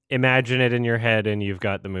 imagine it in your head and you've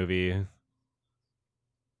got the movie.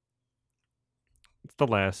 It's the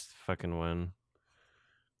last fucking one.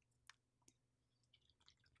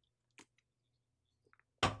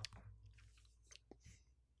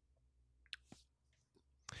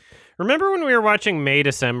 Remember when we were watching May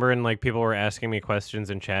December and like people were asking me questions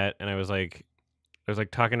in chat and I was like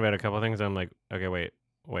talking about a couple of things and I'm like, okay, wait.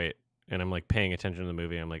 And I'm like paying attention to the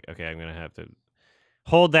movie. I'm like, okay, I'm going to have to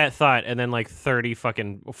hold that thought. And then like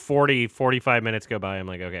 45 minutes go by. I'm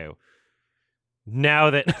like, okay, now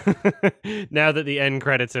that now that the end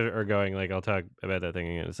credits are going, like I'll talk about that thing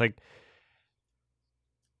again. It's like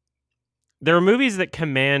there are movies that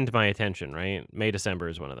command my attention, right? May December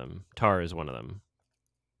is one of them. Tar is one of them.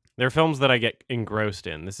 There are films that I get engrossed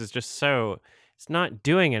in. This is just so, it's not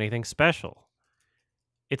doing anything special.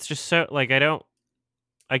 It's just so, like, I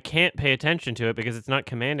can't pay attention to it because it's not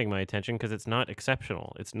commanding my attention because it's not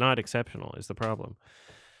exceptional. It's not exceptional is the problem.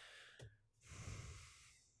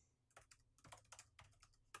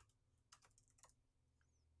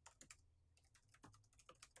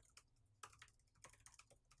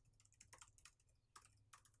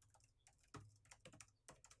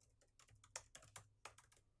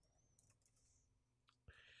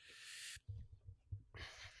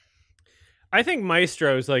 I think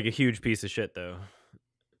Maestro is like a huge piece of shit, though.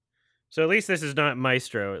 So at least this is not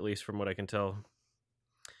Maestro, at least from what I can tell.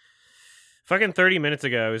 Fucking 30 minutes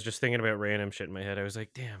ago, I was just thinking about random shit in my head. I was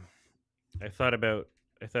like, damn. I thought about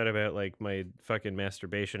like my fucking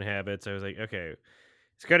masturbation habits. I was like, okay,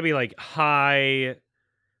 it's got to be like high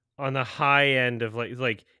on the high end of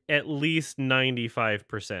like at least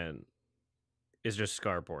 95% is just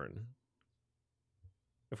scar porn.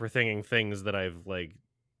 If we're thinking things that I've like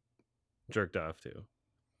jerked off to.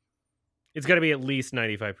 It's got to be at least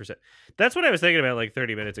 95%. That's what I was thinking about like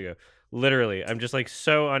 30 minutes ago. Literally, I'm just like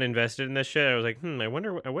so uninvested in this shit. I was like, I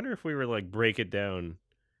wonder if we were like break it down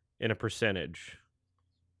in a percentage.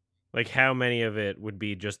 Like how many of it would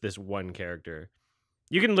be just this one character.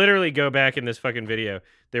 You can literally go back in this fucking video.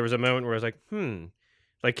 There was a moment where I was like,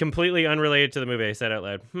 like completely unrelated to the movie. I said out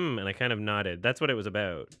loud, and I kind of nodded. That's what it was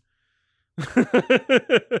about.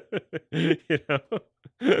 You know?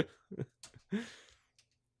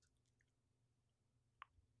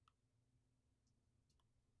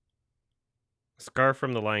 Scar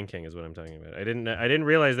from the Lion King is what I'm talking about. I didn't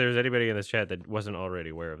realize there was anybody in this chat that wasn't already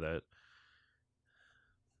aware of that.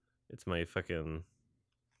 It's my fucking...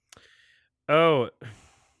 Oh.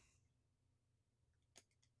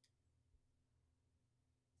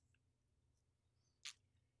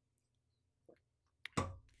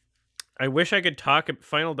 I wish I could talk...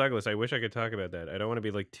 Final Douglas, I wish I could talk about that. I don't want to be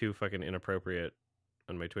like too fucking inappropriate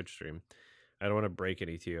on my Twitch stream. I don't want to break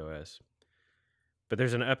any TOS. But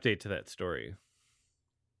there's an update to that story.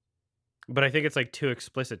 But I think it's like too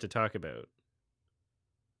explicit to talk about.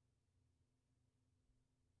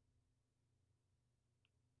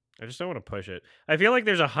 I just don't want to push it. I feel like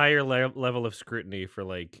there's a higher level of scrutiny for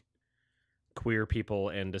like queer people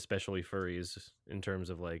and especially furries in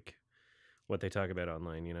terms of like what they talk about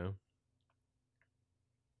online, you know?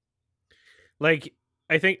 Like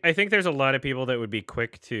I think there's a lot of people that would be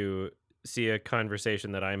quick to see a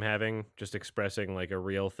conversation that I'm having, just expressing like a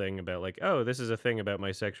real thing about like, oh, this is a thing about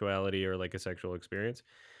my sexuality or like a sexual experience,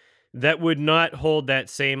 that would not hold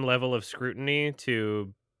that same level of scrutiny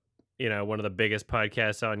to, you know, one of the biggest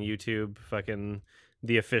podcasts on YouTube, fucking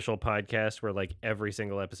the official podcast, where like every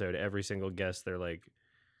single episode, every single guest, they're like,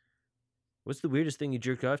 what's the weirdest thing you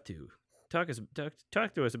jerk off to? Talk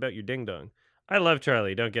to us about your ding dong. I love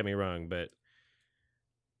Charlie, don't get me wrong, but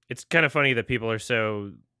it's kind of funny that people are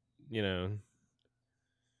so, you know,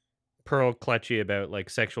 pearl clutchy about like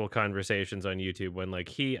sexual conversations on YouTube when like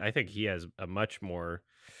I think he has a much more,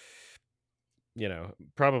 you know,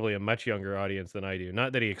 probably a much younger audience than I do.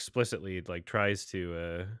 Not that he explicitly like tries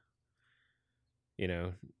to, you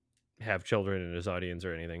know, have children in his audience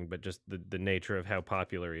or anything, but just the nature of how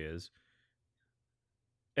popular he is.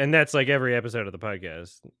 And that's like every episode of the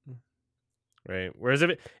podcast. Right. Whereas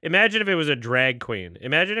imagine if it was a drag queen.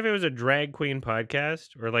 Imagine if it was a drag queen podcast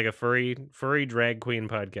or like a furry drag queen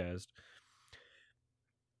podcast.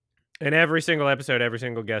 And every single episode, every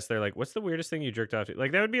single guest, they're like, what's the weirdest thing you jerked off to?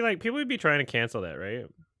 Like, that would be like, people would be trying to cancel that, right?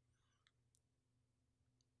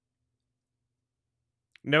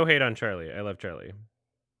 No hate on Charlie. I love Charlie.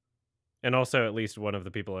 And also, at least one of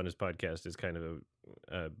the people on his podcast is kind of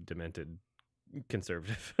a demented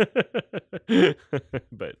conservative.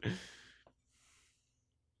 But...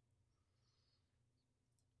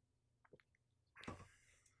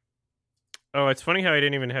 Oh, it's funny how I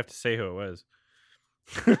didn't even have to say who it was.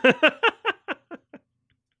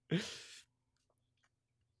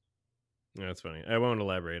 No, it's funny. I won't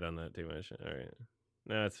elaborate on that too much. All right.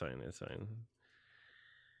 No, it's fine. It's fine.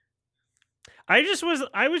 I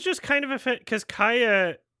was just kind of offended because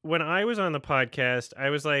Kaya, when I was on the podcast, I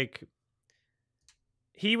was like,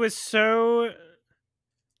 he was so,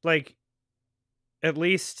 like, at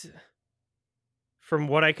least from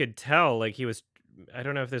what I could tell, like he was, I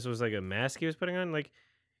don't know if this was like a mask he was putting on. Like,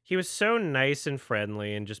 he was so nice and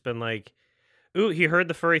friendly and just been like, ooh, he heard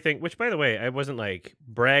the furry thing, which, by the way, I wasn't like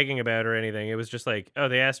bragging about or anything. It was just like, oh,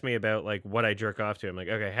 they asked me about like what I jerk off to. I'm like,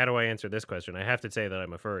 okay, how do I answer this question? I have to say that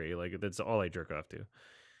I'm a furry. Like, that's all I jerk off to.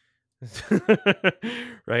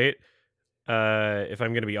 Right? If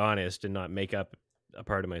I'm going to be honest and not make up a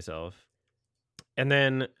part of myself. And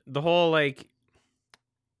then the whole like,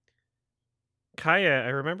 Kaya, I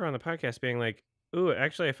remember on the podcast being like, ooh,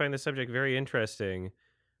 actually, I find this subject very interesting.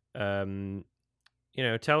 You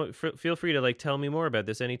know, feel free to like tell me more about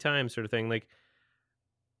this anytime, sort of thing. Like,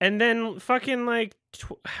 and then fucking like,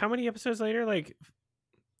 how many episodes later? Like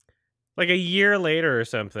a year later or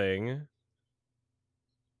something.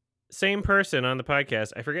 Same person on the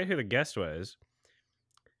podcast. I forget who the guest was.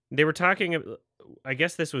 They were talking. I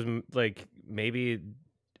guess this was like maybe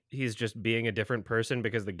he's just being a different person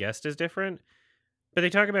because the guest is different. But they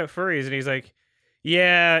talk about furries, and he's like,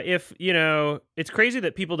 yeah, if, you know, it's crazy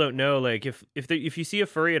that people don't know, like, if you see a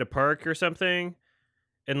furry at a park or something,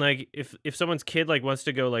 and, like, if someone's kid, like, wants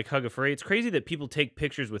to go, like, hug a furry, it's crazy that people take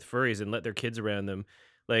pictures with furries and let their kids around them.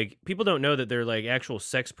 Like, people don't know that they're, like, actual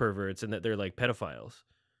sex perverts and that they're, like, pedophiles.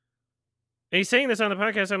 And he's saying this on the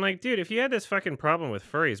podcast. I'm like, dude, if you had this fucking problem with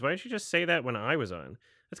furries, why didn't you just say that when I was on?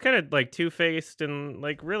 That's kind of, like, two-faced and,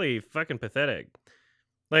 like, really fucking pathetic.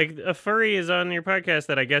 Like, a furry is on your podcast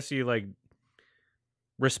that I guess you, like,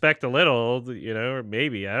 respect a little, or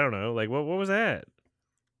maybe, I don't know. Like, what was that?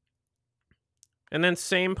 And then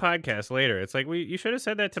same podcast later. It's like, you should have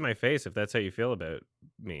said that to my face if that's how you feel about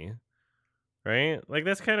me, right? Like,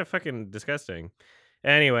 that's kind of fucking disgusting.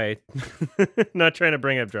 Anyway, not trying to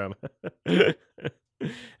bring up drama.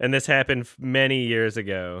 And this happened many years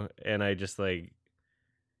ago, and I just like,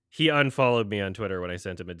 he unfollowed me on Twitter when I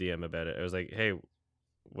sent him a DM about it. I was like, hey,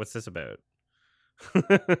 what's this about?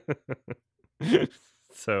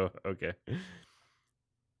 So, okay.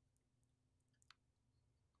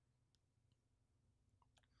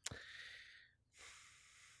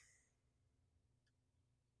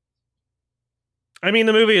 I mean,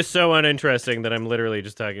 the movie is so uninteresting that I'm literally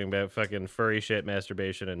just talking about fucking furry shit,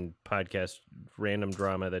 masturbation, and podcast random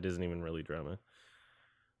drama that isn't even really drama.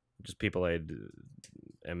 Just people I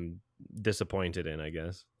am disappointed in, I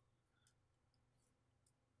guess.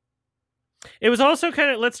 It was also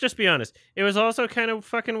kind of, let's just be honest, it was also kind of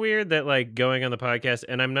fucking weird that, like, going on the podcast,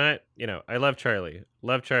 and I'm not, I love Charlie.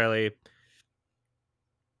 Love Charlie.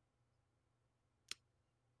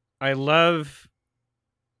 I love...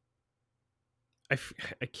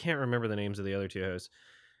 I can't remember the names of the other two hosts,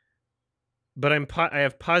 but I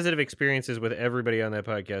have positive experiences with everybody on that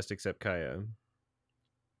podcast except Kaya,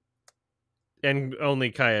 and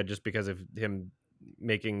only Kaya just because of him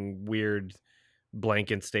making weird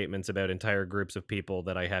blanket statements about entire groups of people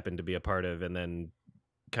that I happen to be a part of, and then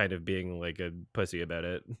kind of being like a pussy about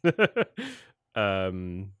it.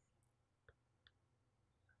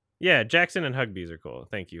 Yeah, Jackson and Hugbees are cool.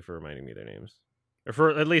 Thank you for reminding me their names. Or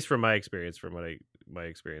for at least from my experience, my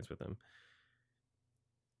experience with them.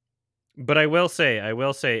 But I will say,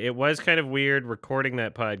 it was kind of weird recording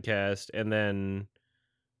that podcast, and then,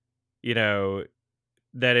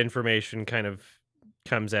 that information kind of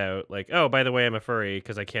comes out, like, oh, by the way, I'm a furry,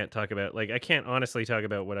 because I can't honestly talk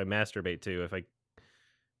about what I masturbate to if I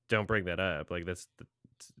don't bring that up. Like, it's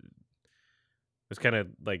kind of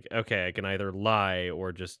like, okay, I can either lie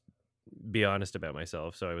or just be honest about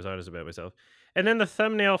myself. So I was honest about myself. And then the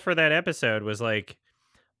thumbnail for that episode was like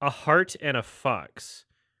a heart and a fox.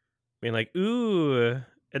 I mean, like, ooh.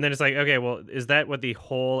 And then it's like, okay, well, is that what the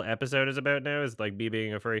whole episode is about now? Is like me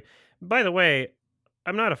being a furry? By the way,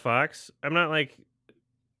 I'm not a fox. I'm not like,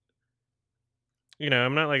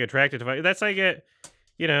 I'm not like attracted to fox. That's like it,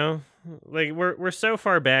 like we're so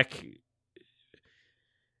far back.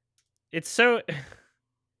 It's so...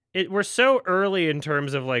 we're so early in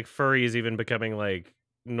terms of like furries even becoming like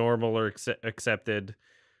normal or accepted.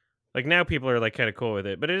 Like now people are like kind of cool with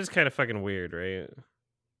it, but it is kind of fucking weird, right?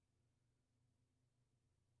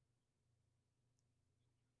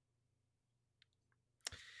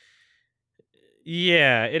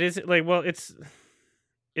 Yeah, it is like, well, it's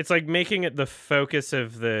like making it the focus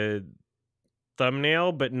of the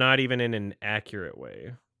thumbnail, but not even in an accurate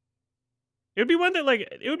way. It would be one that, like,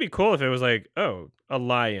 it would be cool if it was like, oh, a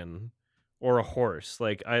lion or a horse,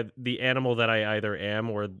 like the animal that I either am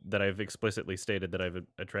or that I've explicitly stated that I've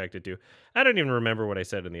attracted to. I don't even remember what I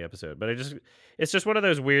said in the episode, but it's just one of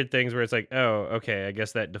those weird things where it's like, oh, okay, I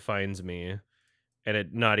guess that defines me, and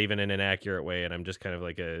it not even in an accurate way, and I'm just kind of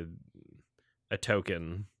like a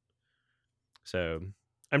token. So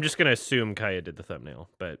I'm just gonna assume Kaya did the thumbnail,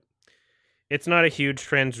 but it's not a huge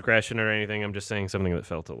transgression or anything. I'm just saying something that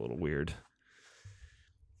felt a little weird.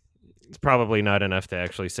 It's probably not enough to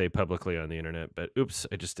actually say publicly on the internet, but oops,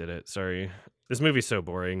 I just did it. Sorry. This movie's so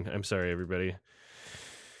boring. I'm sorry, everybody.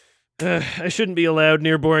 I shouldn't be allowed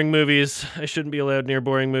near boring movies. This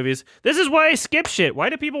is why I skip shit. Why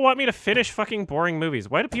do people want me to finish fucking boring movies?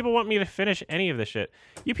 Why do people want me to finish any of this shit?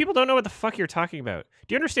 You people don't know what the fuck you're talking about.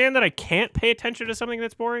 Do you understand that I can't pay attention to something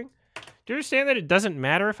that's boring? Do you understand that it doesn't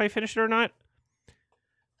matter if I finish it or not?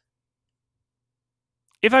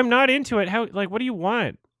 If I'm not into it, what do you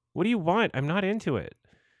want? What do you want? I'm not into it.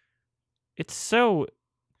 It's so...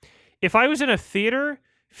 If I was in a theater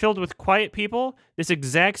filled with quiet people, this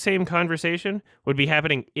exact same conversation would be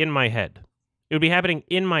happening in my head. It would be happening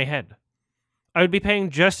in my head. I would be paying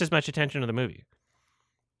just as much attention to the movie.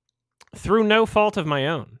 Through no fault of my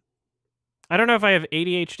own. I don't know if I have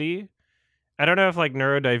ADHD. I don't know if, like,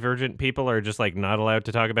 neurodivergent people are just, like, not allowed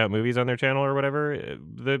to talk about movies on their channel or whatever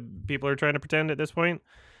the people are trying to pretend at this point.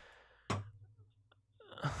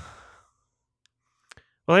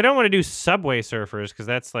 Well, I don't want to do Subway Surfers because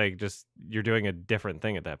that's like just you're doing a different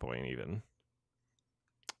thing at that point even.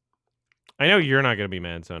 I know you're not going to be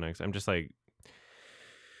mad, Sonex. I'm just like,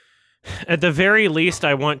 at the very least,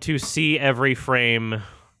 I want to see every frame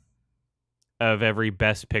of every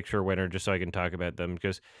Best Picture winner just so I can talk about them,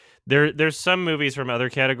 because there's some movies from other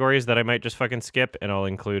categories that I might just fucking skip and I'll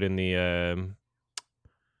include in the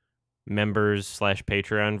members /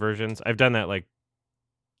 Patreon versions. I've done that like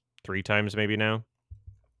 3 times maybe now.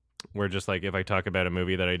 Where just like if I talk about a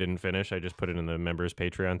movie that I didn't finish, I just put it in the members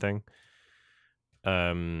Patreon thing.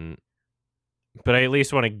 But I at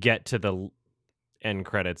least want to get to the end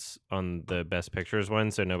credits on the Best Pictures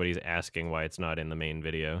one, so nobody's asking why it's not in the main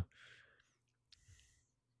video.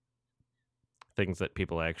 Things that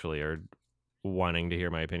people actually are wanting to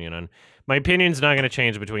hear my opinion on. My opinion's not going to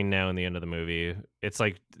change between now and the end of the movie. It's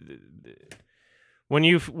like when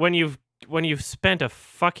you've spent a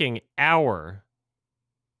fucking hour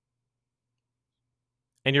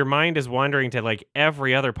and your mind is wandering to like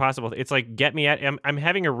every other possible. It's like get me out. I'm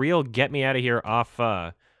having a real get me out of here off.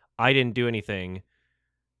 I didn't do anything.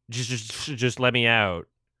 Just let me out.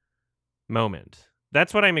 Moment.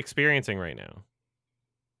 That's what I'm experiencing right now.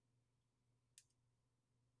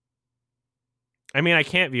 I mean, I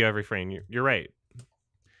can't view every frame. You're right.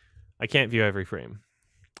 I can't view every frame.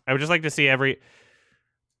 I would just like to see every.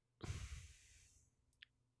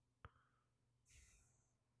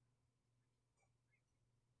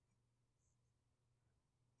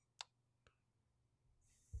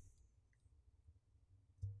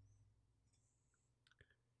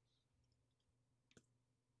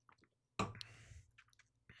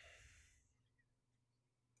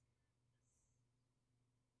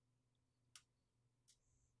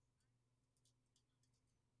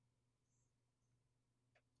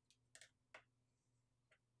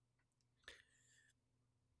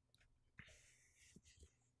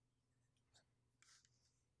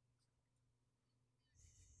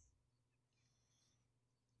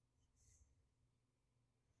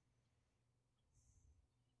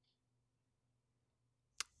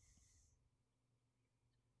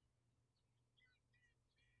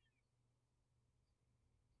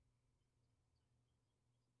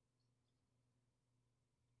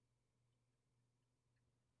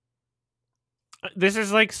 This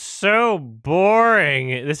is like so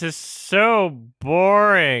boring. This is so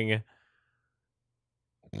boring.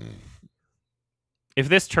 If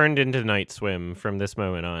this turned into Night Swim from this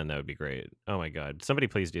moment on, that would be great. Oh my god, somebody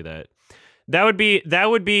please do that. That would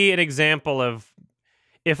be an example of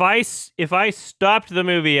if I stopped the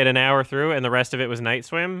movie at an hour through and the rest of it was Night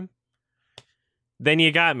Swim, then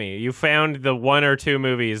you got me. You found the 1 or 2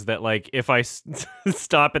 movies that like if I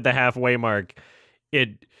stop at the halfway mark,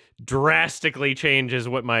 it drastically changes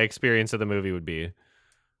what my experience of the movie would be.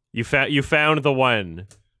 You found the one.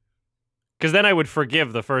 Because then I would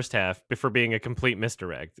forgive the first half for being a complete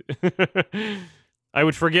misdirect. I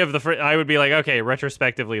would forgive I would be like, okay,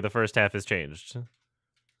 retrospectively, the first half has changed.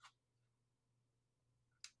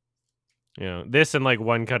 You know, this and like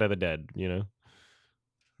One Cut of the Dead, you know?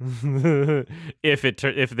 if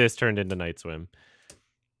this turned into Night Swim.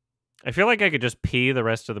 I feel like I could just pee the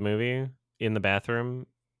rest of the movie in the bathroom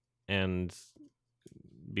and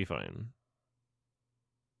be fine.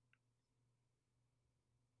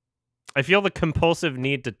 I feel the compulsive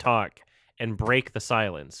need to talk and break the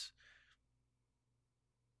silence.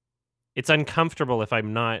 It's uncomfortable if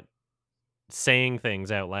I'm not saying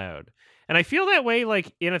things out loud. And I feel that way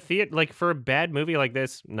like in a theater, like for a bad movie like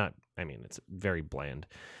this, I mean, it's very bland.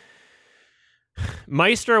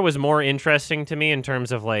 Maestro was more interesting to me in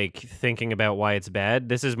terms of like thinking about why it's bad.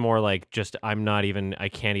 This is more like just I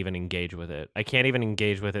can't even engage with it. I can't even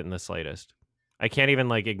engage with it in the slightest. I can't even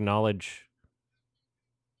like acknowledge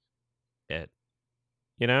it.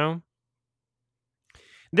 You know?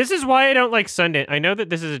 This is why I don't like Sundance. I know that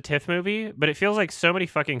this is a TIFF movie, but it feels like so many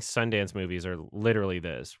fucking Sundance movies are literally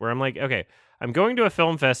this, where I'm like, okay, I'm going to a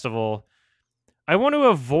film festival. I want to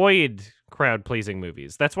avoid crowd-pleasing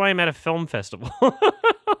movies. That's why I'm at a film festival.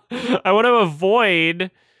 I want to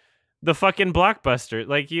avoid the fucking blockbuster.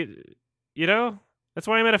 Like, you know? That's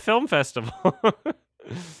why I'm at a film festival.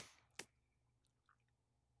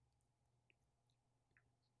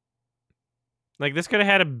 Like, this could have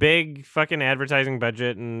had a big fucking advertising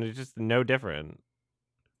budget and it's just no different.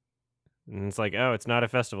 And it's like, oh, it's not a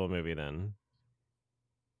festival movie then.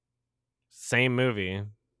 Same movie.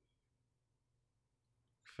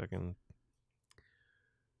 Fucking...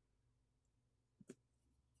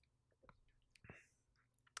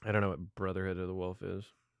 I don't know what Brotherhood of the Wolf is.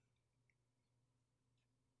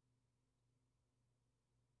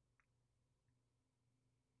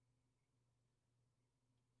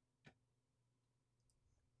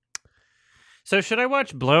 So should I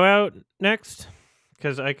watch Blowout next?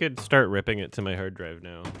 Because I could start ripping it to my hard drive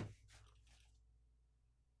now.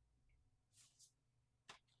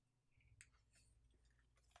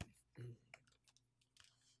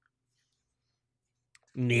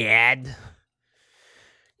 Nad.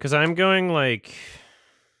 Because I'm going like...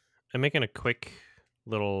 I'm making a quick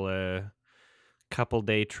little couple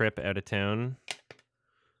day trip out of town.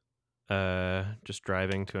 Just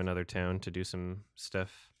driving to another town to do some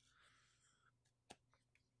stuff.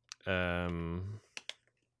 And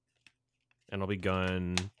I'll be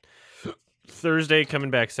gone Thursday,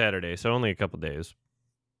 coming back Saturday, so only a couple days.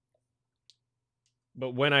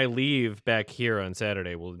 But when I leave back here on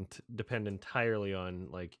Saturday will depend entirely on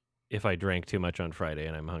like if I drank too much on Friday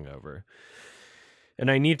and I'm hungover. And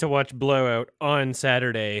I need to watch Blowout on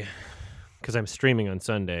Saturday because I'm streaming on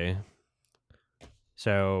Sunday.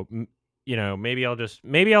 So, you know, maybe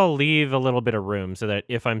I'll leave a little bit of room so that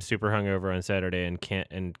if I'm super hungover on Saturday and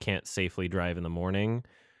can't safely drive in the morning,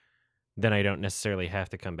 then I don't necessarily have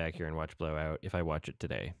to come back here and watch Blowout if I watch it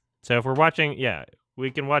today. So if we're watching, yeah, we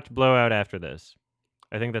can watch Blowout after this.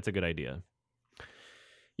 I think that's a good idea.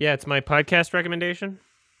 Yeah, it's my podcast recommendation.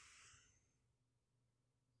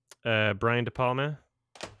 Brian De Palma.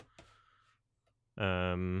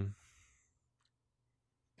 So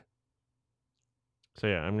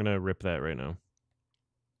yeah, I'm gonna rip that right now.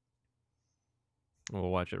 We'll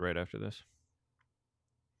watch it right after this.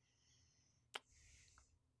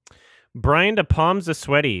 Brian De Palma's a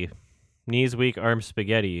sweaty. Knees weak, arms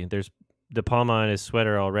spaghetti. There's De Palma on his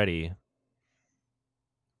sweater already.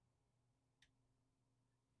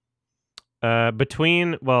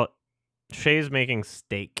 Shay's making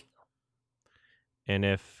steak. And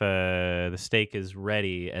if the steak is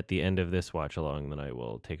ready at the end of this watch along, then I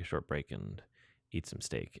will take a short break and eat some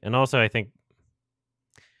steak. And also I think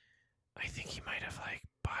he might have like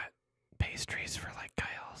bought pastries for like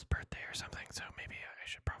Kyle's birthday or something, so maybe I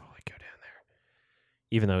should probably go down there.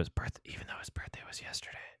 Even though his birthday was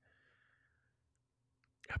yesterday.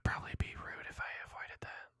 It would probably be rude if I avoided that.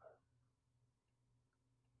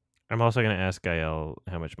 I'm also going to ask Gael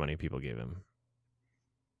how much money people gave him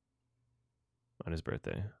on his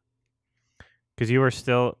birthday. Because you were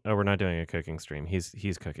still... Oh, we're not doing a cooking stream.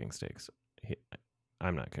 He's cooking steaks.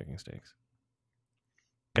 I'm not cooking steaks.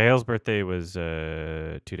 Gael's birthday was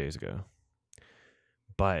 2 days ago.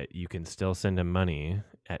 But you can still send him money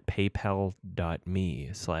at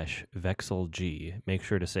paypal.me/VexelG. Make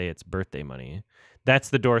sure to say it's birthday money. That's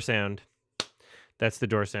the door sound. That's the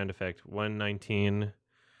door sound effect. 119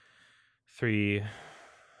 3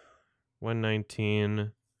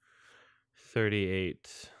 119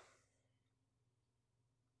 38.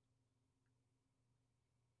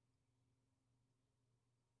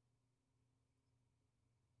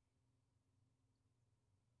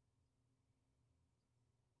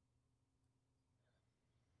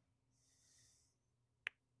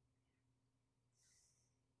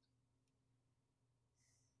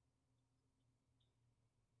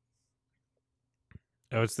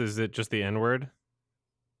 Oh, is it just the N-word?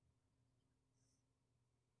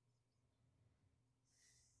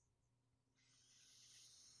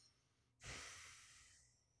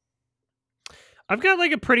 I've got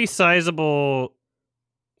like a pretty sizable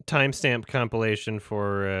timestamp compilation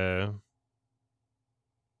for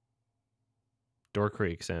Door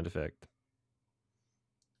Creek sound effect.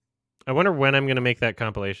 I wonder when I'm going to make that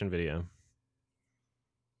compilation video.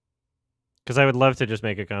 Because I would love to just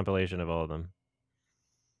make a compilation of all of them.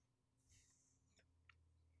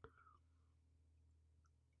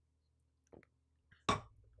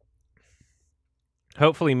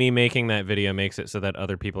 Hopefully me making that video makes it so that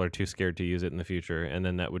other people are too scared to use it in the future, and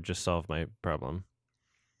then that would just solve my problem.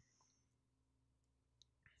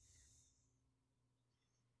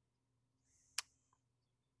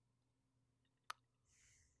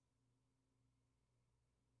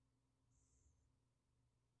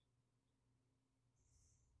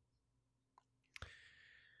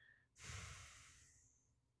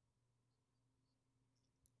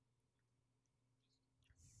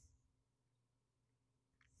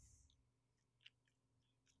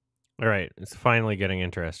 All right, it's finally getting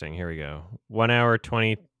interesting. Here we go. 1 hour,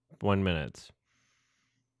 21 minutes.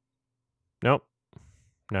 Nope.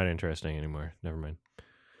 Not interesting anymore. Never mind.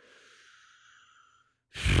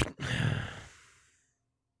 All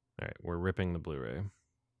right, we're ripping the Blu-ray.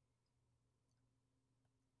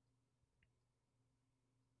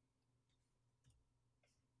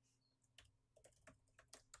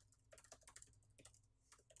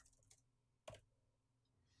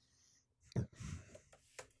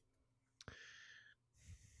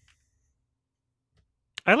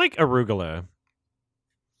 I like arugula.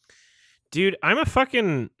 Dude, I'm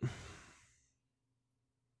kind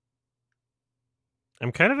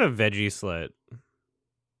of a veggie slut.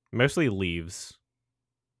 Mostly leaves.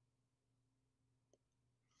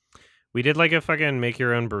 We did like a fucking make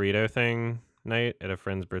your own burrito thing night at a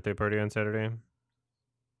friend's birthday party on Saturday.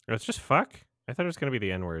 Oh, it's just fuck? I thought it was going to be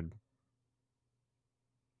the N-word.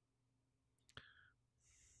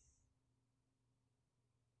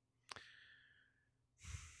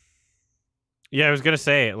 Yeah, I was gonna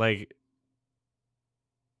say, like,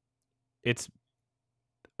 it's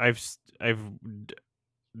I've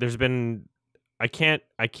there's been I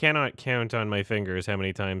cannot count on my fingers how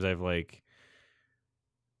many times I've like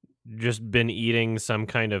just been eating some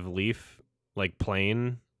kind of leaf, like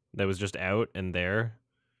plain, that was just out and there,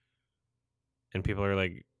 and people are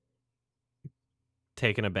like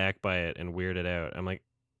taken aback by it and weirded out. I'm like,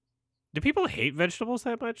 do people hate vegetables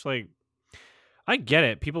that much? Like, I get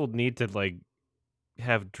it. People need to like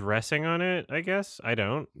have dressing on it, I guess. I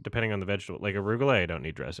don't, depending on the vegetable. Like arugula, I don't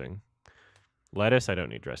need dressing. Lettuce, I don't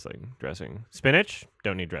need dressing. Spinach,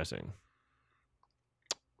 don't need dressing.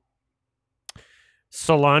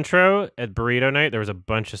 Cilantro at burrito night, there was a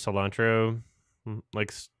bunch of cilantro,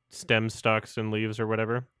 like stem stalks and leaves or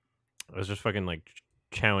whatever. I was just fucking like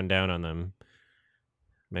chowing down on them.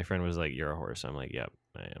 My friend was like, "You're a horse." I'm like, "Yep,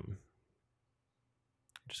 I am."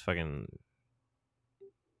 Just fucking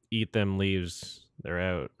eat them leaves. They're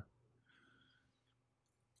out.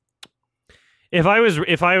 If I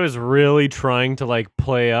was really trying to like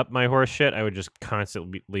play up my horse shit, I would just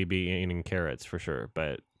constantly be eating carrots for sure.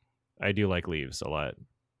 But I do like leaves a lot.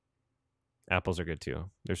 Apples are good too.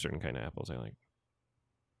 There's certain kind of apples I like.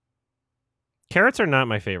 Carrots are not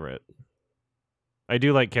my favorite. I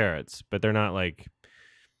do like carrots, but they're not like.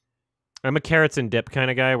 I'm a carrots and dip kind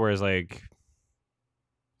of guy, whereas like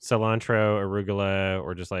cilantro, arugula,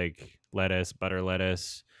 or just like lettuce, butter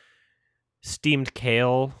lettuce, steamed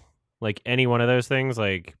kale, like any one of those things,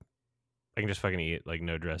 like I can just fucking eat, like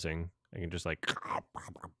no dressing. I can just like.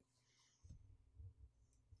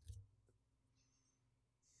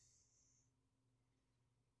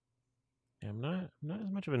 I'm not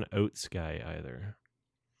as much of an oats guy either.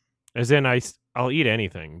 As in, I'll eat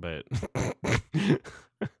anything, but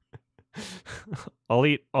I'll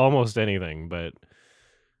eat almost anything, but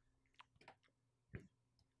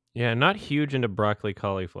yeah, not huge into broccoli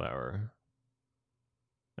cauliflower.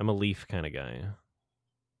 I'm a leaf kind of guy.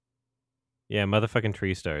 Yeah, motherfucking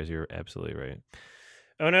tree stars. You're absolutely right.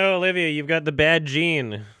 Oh no, Olivia, you've got the bad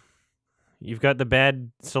gene. You've got the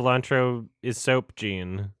bad cilantro is soap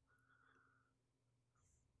gene.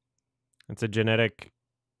 It's a genetic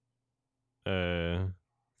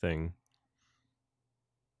thing.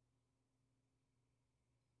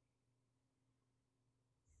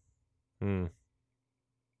 Hmm.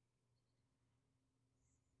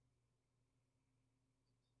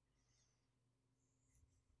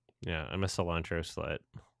 Yeah, I'm a cilantro slut.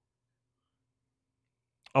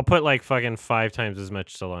 I'll put like fucking 5 times as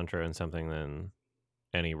much cilantro in something than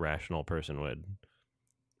any rational person would.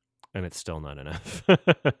 And it's still not enough.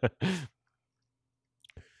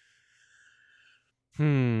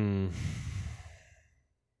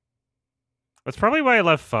 That's probably why I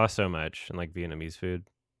love pho so much and like Vietnamese food.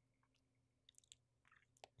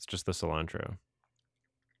 It's just the cilantro.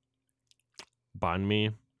 Banh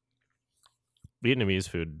mi. Vietnamese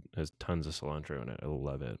food has tons of cilantro in it. I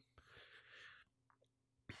love it.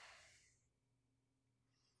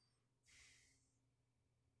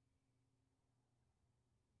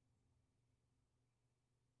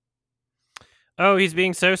 Oh, he's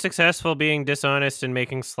being so successful being dishonest and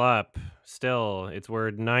making slop. Still, we're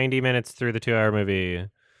 90 minutes through the 2-hour movie.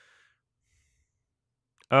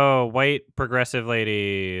 Oh, white progressive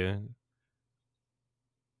lady.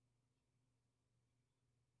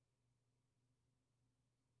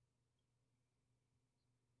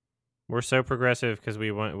 We're so progressive because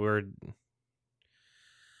we're.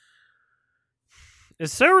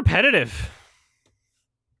 It's so repetitive.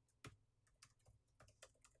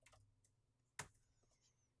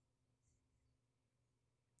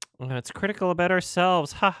 It's critical about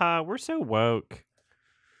ourselves. Haha, we're so woke.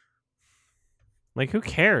 Like, who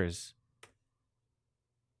cares?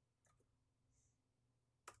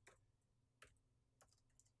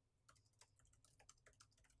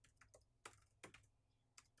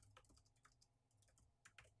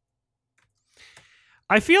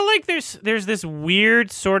 I feel like there's this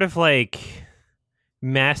weird sort of like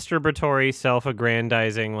masturbatory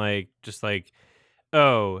self-aggrandizing, like just like,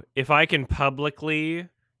 oh, if I can publicly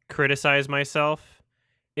criticize myself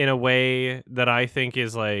in a way that I think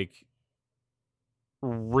is like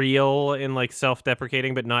real and like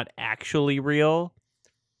self-deprecating but not actually real,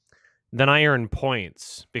 then I earn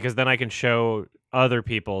points because then I can show other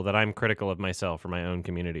people that I'm critical of myself or my own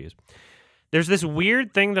communities. There's this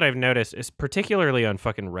weird thing that I've noticed, is particularly on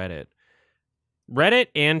fucking Reddit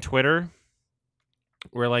and Twitter,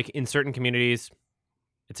 where like in certain communities,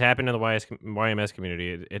 it's happened in the YMS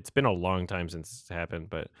community. It's been a long time since it's happened,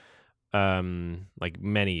 but like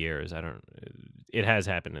many years. It has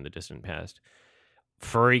happened in the distant past.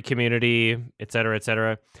 Furry community, etc.,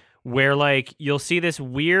 etc., where like you'll see this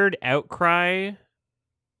weird outcry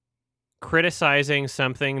criticizing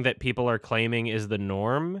something that people are claiming is the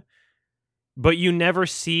norm, but you never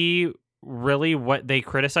see really what they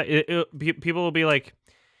criticize. People will be like,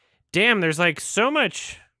 "Damn, there's so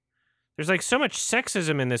much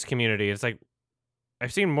sexism in this community." It's like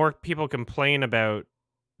I've seen more people complain about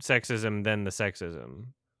sexism than the sexism.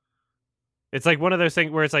 It's like one of those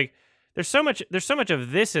things where it's like there's so much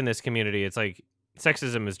of this in this community. It's like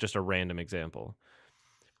sexism is just a random example.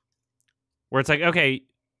 Where it's like, okay,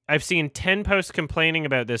 I've seen 10 posts complaining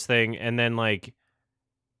about this thing and then like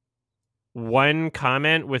one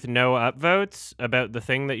comment with no upvotes about the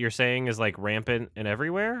thing that you're saying is like rampant and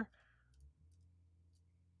everywhere.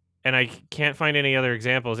 And I can't find any other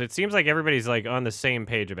examples. It seems like everybody's like on the same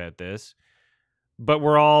page about this, but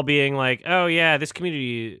we're all being like, "Oh yeah, this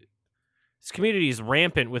community is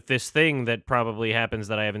rampant with this thing that probably happens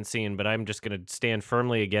that I haven't seen, but I'm just going to stand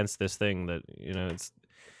firmly against this thing that, you know,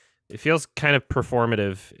 it feels kind of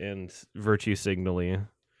performative and virtue signal-y."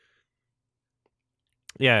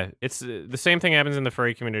 Yeah, it's the same thing happens in the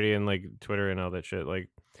furry community and like Twitter and all that shit. Like,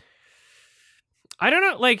 I don't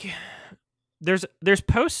know, like there's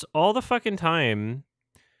posts all the fucking time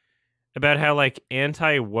about how like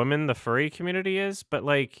anti-woman the furry community is, but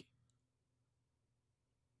like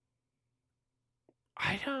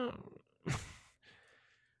I don't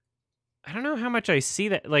know how much I see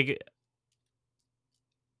that. Like,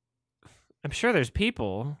 I'm sure there's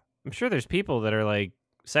people that are like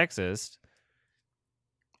sexist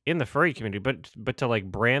in the furry community, but to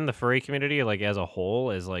like brand the furry community like as a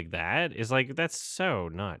whole as like that is like that's so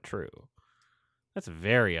not true. That's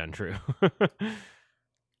very untrue.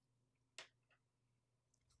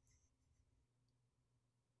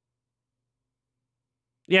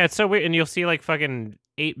 Yeah, it's so weird, and you'll see like fucking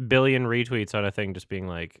 8 billion retweets on a thing just being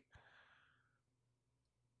like,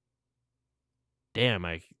 "Damn,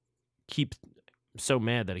 I'm so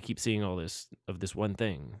mad that I keep seeing all this of this one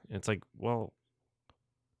thing." And it's like, well,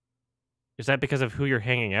 is that because of who you're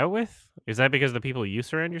hanging out with? Is that because of the people you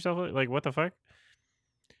surround yourself with? Like, what the fuck?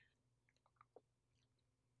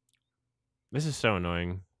 This is so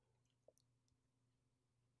annoying.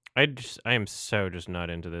 I am so just not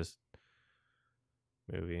into this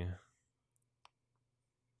movie.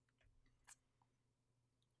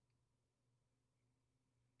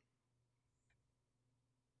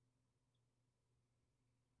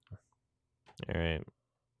 All right.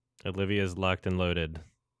 Olivia's locked and loaded.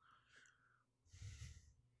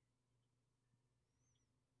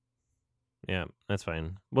 Yeah, that's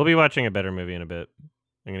fine. We'll be watching a better movie in a bit.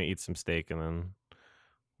 I'm going to eat some steak and then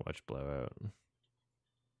watch Blowout.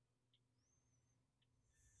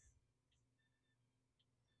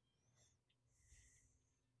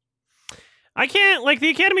 I can't, like, the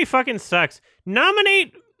Academy fucking sucks.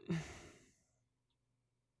 Nominate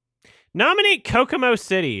Kokomo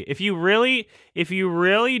City. If you really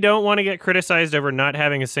don't want to get criticized over not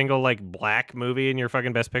having a single like black movie in your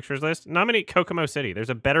fucking best pictures list, nominate Kokomo City. There's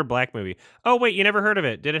a better black movie. Oh wait, you never heard of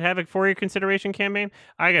it. Did it have a for your consideration campaign?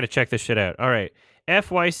 I got to check this shit out. All right.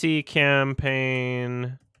 FYC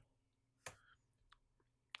campaign.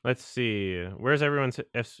 Let's see. Where's everyone's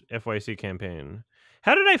FYC campaign?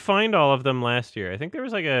 How did I find all of them last year? I think there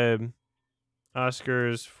was like a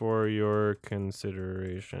Oscars for your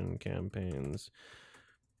consideration campaigns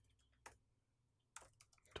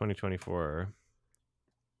 2024.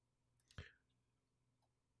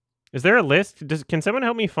 Is there a list? Can someone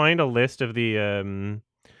help me find a list of the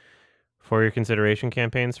for your consideration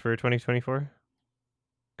campaigns for 2024?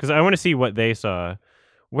 Because I want to see what they saw.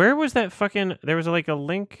 Where was that fucking... There was like a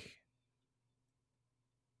link...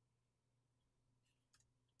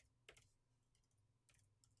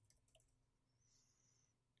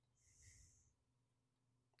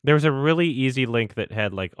 There was a really easy link that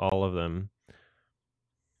had like all of them.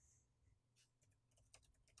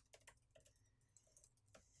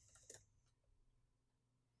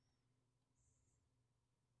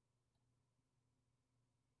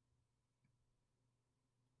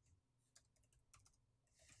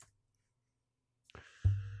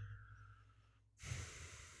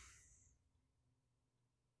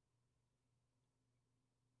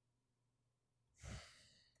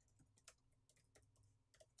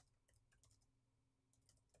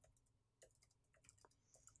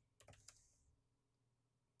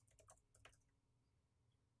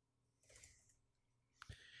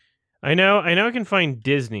 I know I can find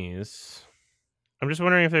Disney's. I'm just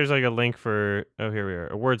wondering if there's like a link for... Oh, here we are.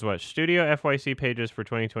 Awards Watch. Studio FYC pages for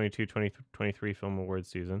 2022-2023 Film Awards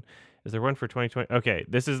season. Is there one for 2020? Okay,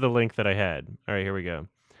 this is the link that I had. All right, here we go.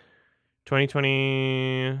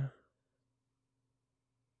 2020...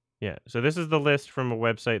 Yeah, so this is the list from a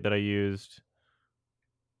website that I used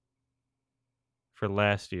for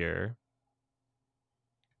last year.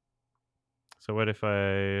 So what if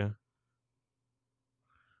I...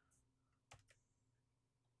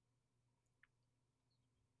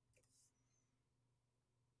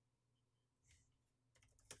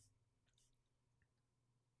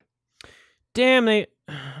 Damn, they...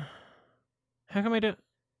 How come I do...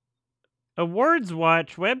 Awards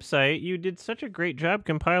Watch website, you did such a great job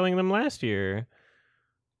compiling them last year.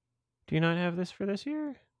 Do you not have this for this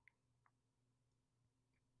year?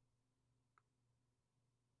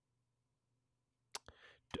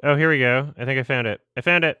 Oh, here we go. I think I found it. I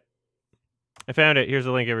found it. I found it. Here's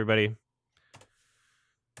the link, everybody.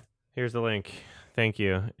 Here's the link. Thank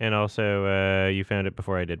you. And also, you found it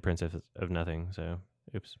before I did Princess of Nothing, so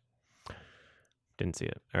oops. Didn't see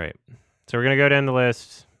it. All right. So we're going to go down the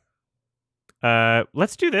list.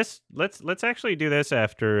 Let's do this. Let's actually do this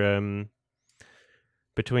after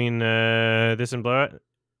between this and Blowout.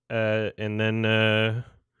 And then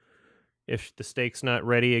if the steak's not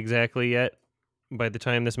ready exactly yet by the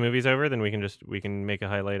time this movie's over, then we can make a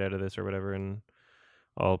highlight out of this or whatever, and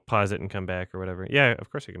I'll pause it and come back or whatever. Yeah,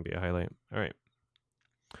 of course it can be a highlight. All right.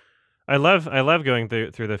 I love going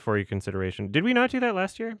through the For You consideration. Did we not do that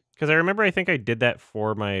last year? Because I remember I think I did that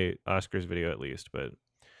for my Oscars video at least, but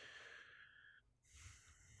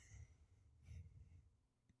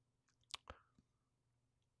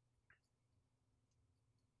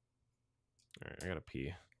all right, I gotta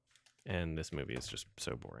pee. And this movie is just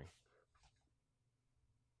so boring.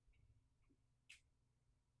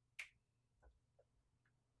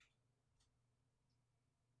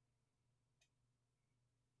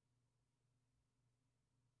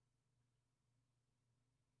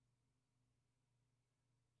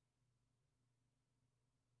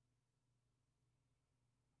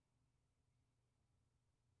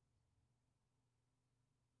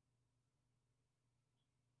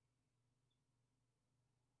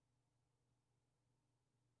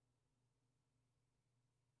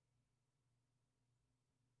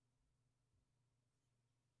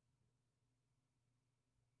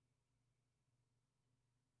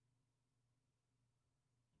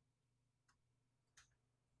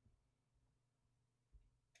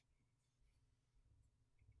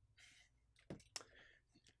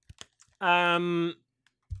 We're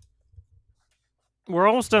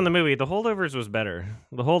almost done the movie. The Holdovers was better.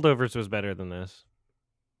 The Holdovers was better than this.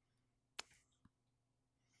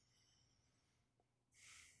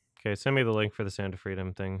 Okay, send me the link for the Sound of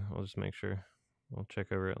Freedom thing. I'll just make sure. I'll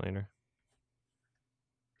check over it later.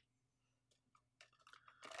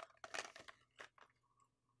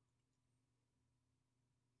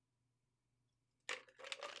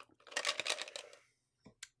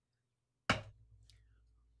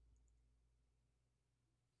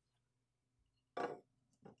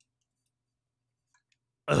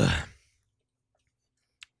 Ugh.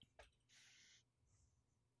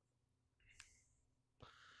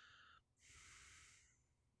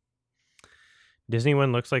 Disney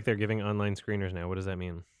one looks like they're giving online screeners now. What does that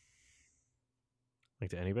mean?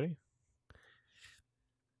 Like to anybody?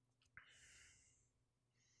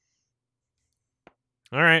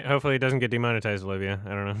 All right. Hopefully it doesn't get demonetized, Olivia. I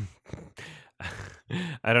don't know.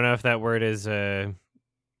 I don't know if that word is.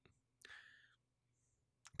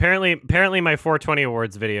 Apparently, my 420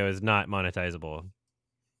 awards video is not monetizable,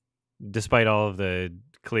 despite all of the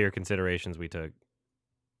clear considerations we took.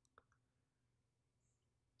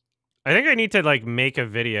 I think I need to like make a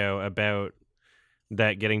video about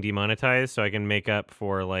that getting demonetized so I can make up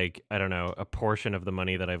for like, I don't know, a portion of the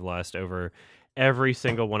money that I've lost over every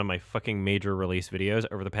single one of my fucking major release videos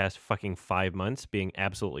over the past fucking 5 months being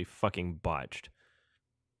absolutely fucking botched.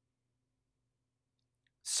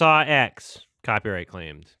 Saw X, copyright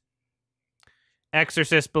claimed.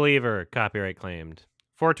 Exorcist Believer, copyright claimed.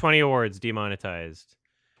 420 awards, demonetized.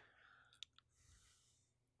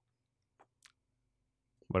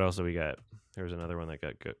 What else do we got? There was another one that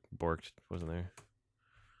got borked, wasn't there?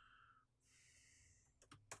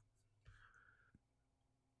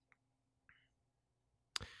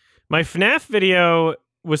 My FNAF video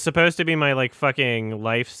was supposed to be my like fucking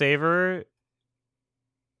lifesaver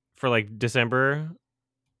for like December,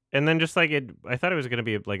 and then just like I thought it was gonna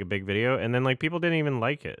be like a big video, and then like people didn't even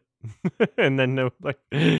like it, and then no like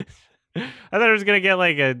I thought it was gonna get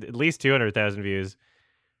like at least 200,000 views.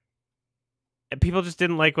 And people just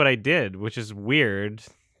didn't like what I did, which is weird,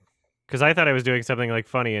 because I thought I was doing something like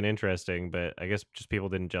funny and interesting, but I guess just people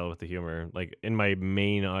didn't gel with the humor, like in my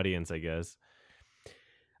main audience, I guess.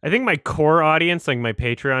 I think my core audience, like my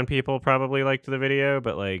Patreon people, probably liked the video,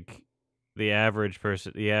 but like the average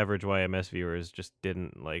person, the average YMS viewers just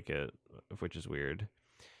didn't like it, which is weird.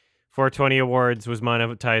 420 Awards was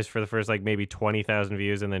monetized for the first like maybe 20,000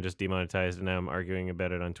 views and then just demonetized, and now I'm arguing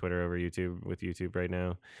about it on Twitter over YouTube with YouTube right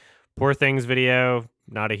now. Poor Things video,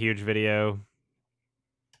 not a huge video.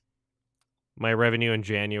 My revenue in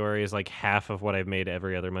January is like half of what I've made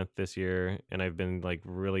every other month this year, and I've been like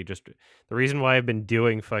really just the reason why I've been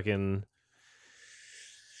doing fucking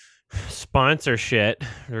sponsor shit,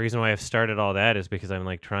 the reason why I've started all that is because I'm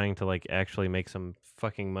like trying to like actually make some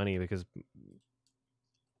fucking money, because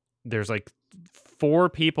there's like 4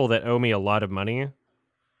 people that owe me a lot of money,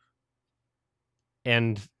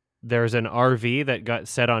 and there's an RV that got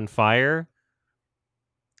set on fire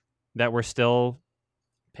that we're still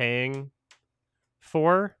paying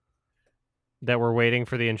for, that we're waiting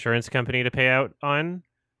for the insurance company to pay out on,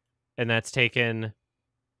 and that's taken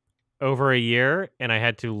over a year, and I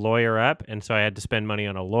had to lawyer up, and so I had to spend money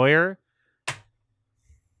on a lawyer to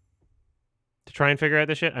try and figure out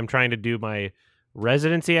this shit. I'm trying to do my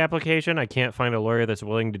residency application. I can't find a lawyer that's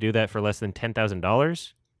willing to do that for less than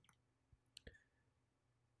 $10,000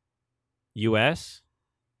 US.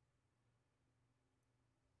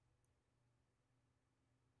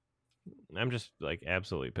 I'm just like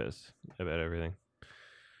absolutely pissed about everything.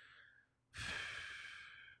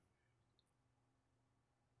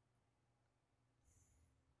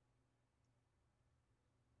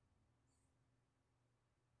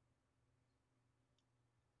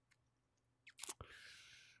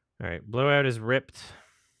 All right, Blowout is ripped.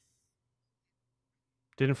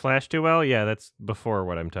 Didn't flash too well? Yeah, that's before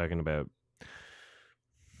what I'm talking about.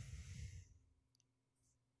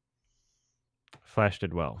 Flash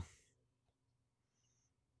did well.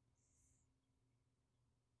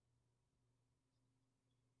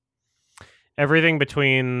 Everything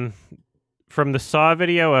between from the Saw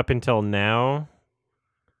video up until now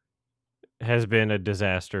has been a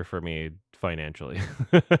disaster for me financially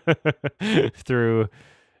through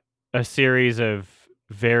a series of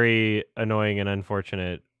very annoying and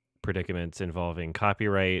unfortunate predicaments involving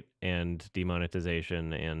copyright and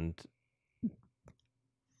demonetization and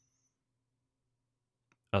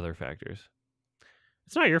other factors.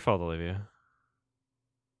 It's not your fault, Olivia.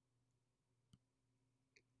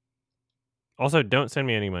 Also, don't send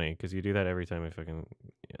me any money, because you do that every time I fucking...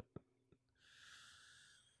 Yeah.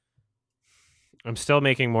 I'm still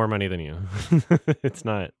making more money than you. It's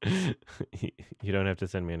not... You don't have to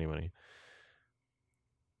send me any money.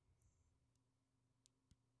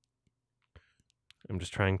 I'm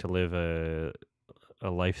just trying to live a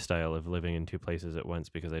lifestyle of living in 2 places at once,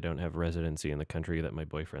 because I don't have residency in the country that my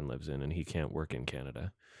boyfriend lives in, and he can't work in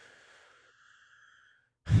Canada.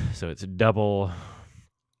 So it's double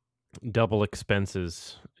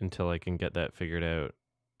expenses until I can get that figured out,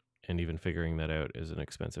 and even figuring that out is an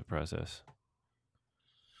expensive process.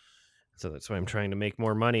 So that's why I'm trying to make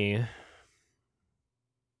more money.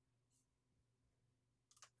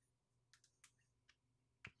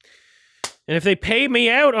 And if they pay me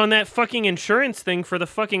out on that fucking insurance thing for the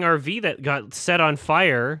fucking RV that got set on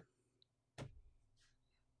fire,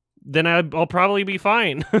 then I'll probably be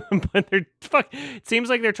fine. But it seems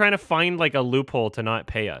like they're trying to find like a loophole to not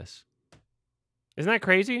pay us. Isn't that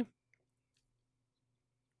crazy?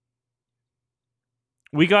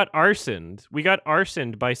 We got arsoned. We got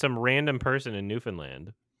arsoned by some random person in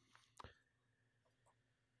Newfoundland.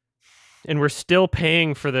 And we're still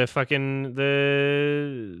paying for the fucking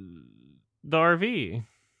the RV.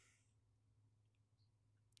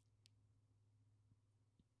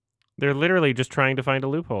 They're literally just trying to find a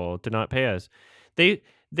loophole to not pay us. They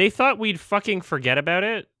thought we'd fucking forget about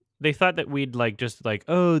it. They thought that we'd like just like,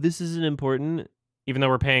 oh, this isn't important, even though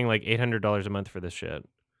we're paying like $800 a month for this shit.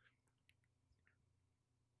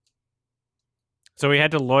 So we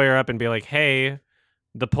had to lawyer up and be like, hey,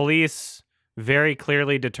 the police very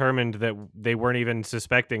clearly determined that they weren't even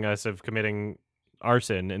suspecting us of committing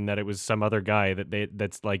arson, and that it was some other guy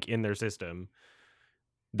that's like in their system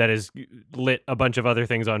that has lit a bunch of other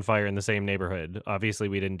things on fire in the same neighborhood. Obviously,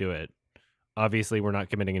 we didn't do it. Obviously, we're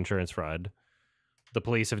not committing insurance fraud. The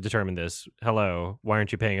police have determined this. Hello, why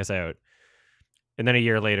aren't you paying us out? And then a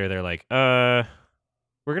year later, they're like, we're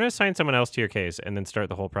going to assign someone else to your case, and then start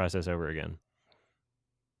the whole process over again.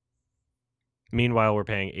 Meanwhile, we're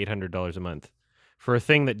paying $800 a month for a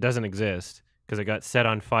thing that doesn't exist because it got set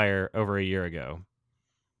on fire over a year ago.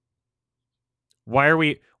 Why are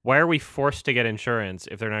we forced to get insurance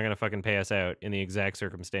if they're not going to fucking pay us out in the exact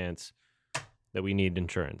circumstance that we need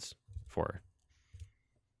insurance for?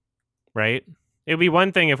 Right? It'd be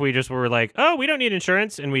one thing if we just were like, oh, we don't need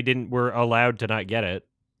insurance, and we're allowed to not get it.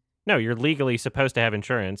 No, you're legally supposed to have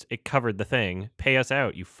insurance. It covered the thing. Pay us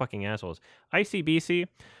out, you fucking assholes. ICBC,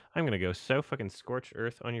 I'm gonna go so fucking scorched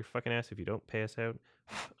earth on your fucking ass if you don't pay us out.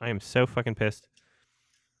 I am so fucking pissed.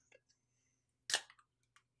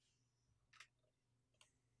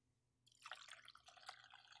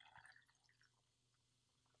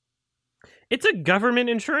 It's a government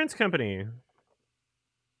insurance company.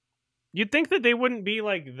 You'd think that they wouldn't be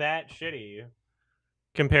like that shitty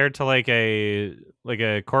compared to like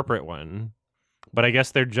a corporate one. But I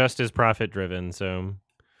guess they're just as profit driven, so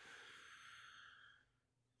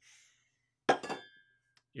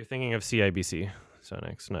you're thinking of CIBC,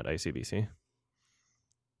 Sonex, not ICBC.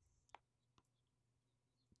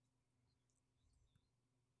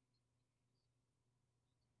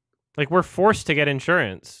 Like, we're forced to get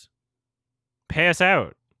insurance. Pay us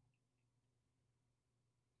out.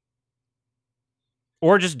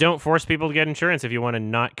 Or just don't force people to get insurance if you want to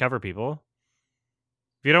not cover people.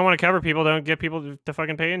 If you don't want to cover people, don't get people to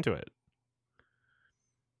fucking pay into it.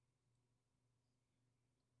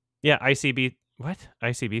 Yeah, ICB... What?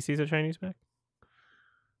 ICBC's a Chinese bank?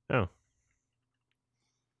 Oh.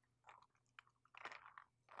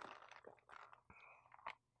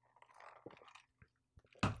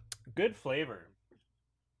 Good flavor.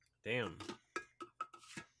 Damn.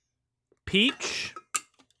 Peach.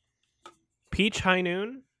 Peach High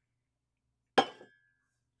Noon.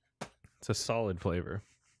 It's a solid flavor.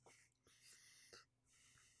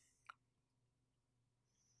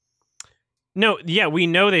 No, yeah, we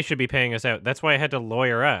know they should be paying us out. That's why I had to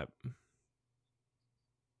lawyer up.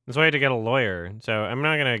 That's why I had to get a lawyer. So I'm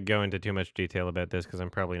not going to go into too much detail about this because I'm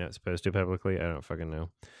probably not supposed to publicly. I don't fucking know.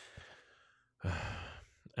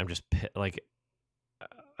 I'm just, like,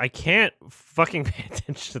 I can't fucking pay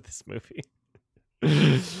attention to this movie.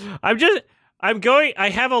 I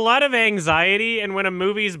have a lot of anxiety, and when a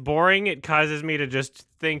movie's boring, it causes me to just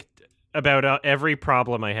think about every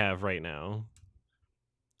problem I have right now.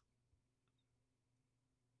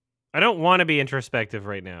 I don't want to be introspective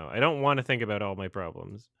right now. I don't want to think about all my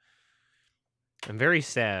problems. I'm very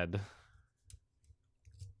sad.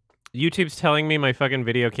 YouTube's telling me my fucking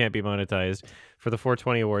video can't be monetized for the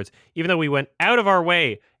 420 awards, even though we went out of our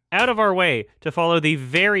way to follow the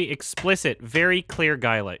very explicit, very clear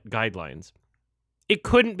guidelines. It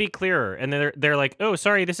couldn't be clearer. And they're like, "Oh,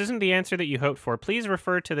 sorry, this isn't the answer that you hoped for. Please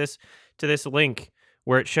refer to this link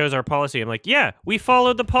where it shows our policy." I'm like, "Yeah, we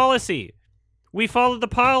followed the policy. We followed the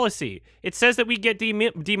policy. It says that we get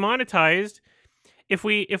demonetized if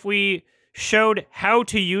we showed how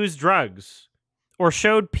to use drugs or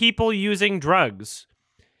showed people using drugs.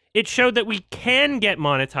 It showed that we can get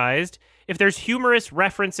monetized if there's humorous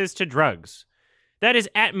references to drugs. That is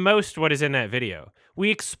at most what is in that video. We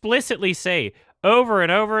explicitly say over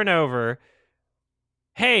and over and over,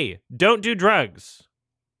 hey, don't do drugs.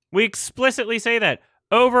 We explicitly say that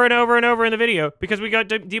over and over and over in the video because we got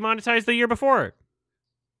demonetized the year before.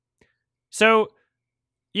 So,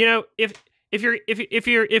 you know, if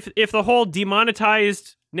the whole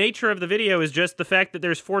demonetized nature of the video is just the fact that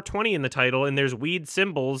there's 420 in the title and there's weed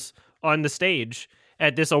symbols on the stage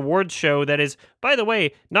at this awards show that is, by the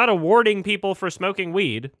way, not awarding people for smoking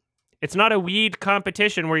weed. It's not a weed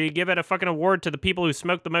competition where you give it a fucking award to the people who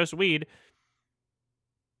smoke the most weed.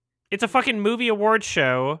 It's a fucking movie awards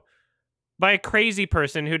show by a crazy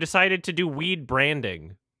person who decided to do weed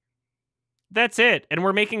branding. That's it. And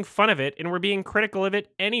we're making fun of it, and we're being critical of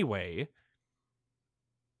it anyway.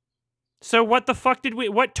 So what the fuck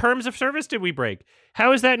what terms of service did we break?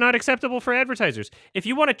 How is that not acceptable for advertisers? If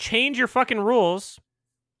you want to change your fucking rules,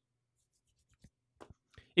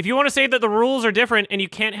 if you want to say that the rules are different and you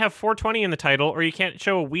can't have 420 in the title, or you can't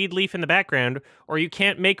show a weed leaf in the background, or you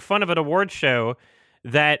can't make fun of an award show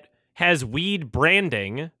that has weed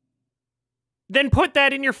branding, then put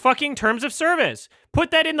that in your fucking terms of service.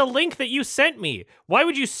 Put that in the link that you sent me. Why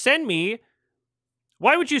would you send me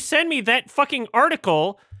that fucking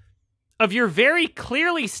article of your very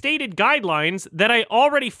clearly stated guidelines that I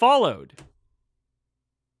already followed?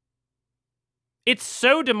 It's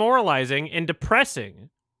so demoralizing and depressing.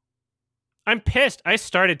 I'm pissed. I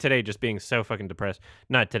started today just being so fucking depressed.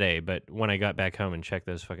 Not today, but when I got back home and checked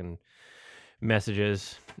those fucking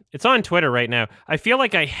messages. It's on Twitter right now. I feel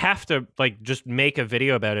like I have to, like, just make a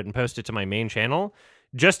video about it and post it to my main channel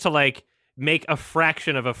just to, like, make a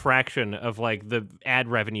fraction of, like, the ad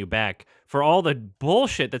revenue back for all the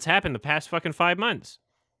bullshit that's happened the past fucking 5 months.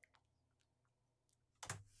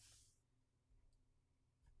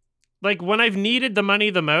 Like, when I've needed the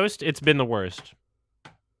money the most, it's been the worst.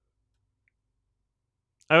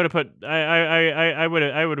 I would have put... I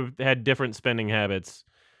would have had different spending habits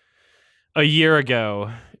a year ago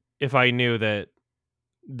if I knew that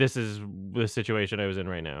this is the situation I was in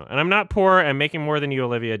right now. And I'm not poor. I'm making more than you,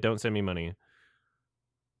 Olivia. Don't send me money.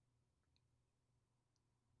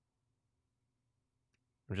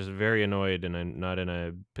 I'm just very annoyed, and I'm not in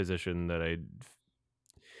a position that I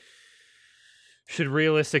should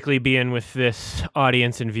realistically be in with this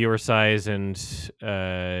audience and viewer size and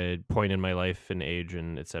point in my life and age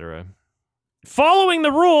and etc. Following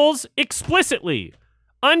the rules explicitly,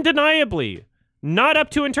 undeniably, not up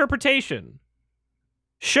to interpretation.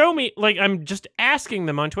 Show me, like, I'm just asking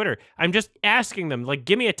them on Twitter. I'm just asking them, like,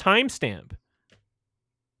 give me a timestamp.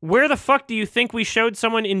 Where the fuck do you think we showed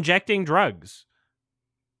someone injecting drugs?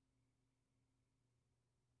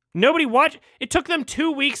 Nobody watched. It took them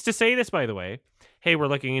 2 weeks to say this, by the way. Hey, we're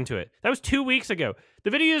looking into it. That was 2 weeks ago.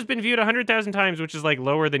 The video has been viewed 100,000 times, which is, like,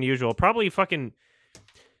 lower than usual. Probably fucking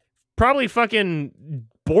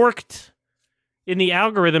borked in the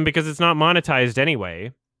algorithm because it's not monetized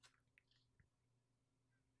anyway.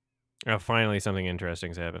 Oh, finally something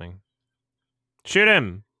interesting is happening. Shoot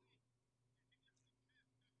him.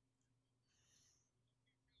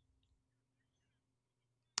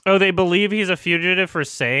 Oh, they believe he's a fugitive for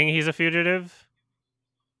saying he's a fugitive?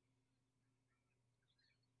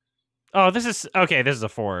 Oh, this is... Okay, this is a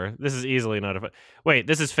 4. This is easily not a... Wait,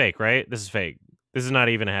 this is fake, right? This is fake. This is not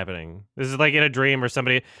even happening. This is like in a dream or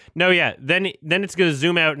somebody... No, yeah. Then it's going to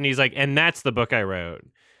zoom out and he's like, and that's the book I wrote.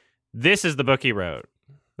 This is the book he wrote.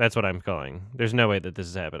 That's what I'm calling. There's no way that this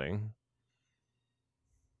is happening.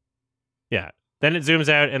 Yeah. Then it zooms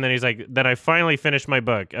out and then he's like, then I finally finished my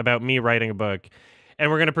book about me writing a book. And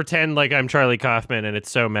we're going to pretend like I'm Charlie Kaufman and it's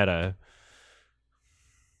so meta.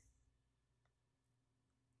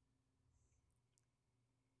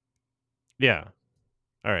 Yeah.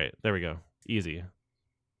 All right. There we go. Easy.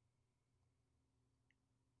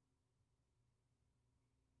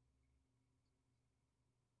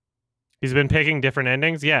 He's been picking different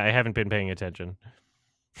endings? Yeah, I haven't been paying attention.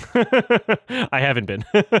 I haven't been.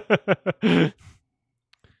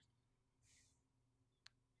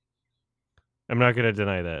 I'm not going to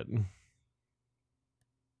deny that.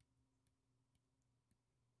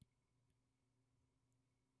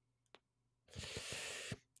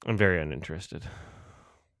 I'm very uninterested.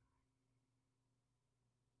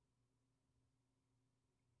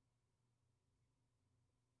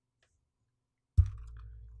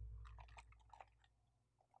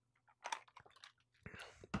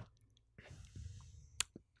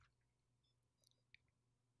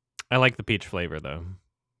 I like the peach flavor, though.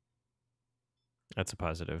 That's a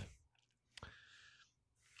positive.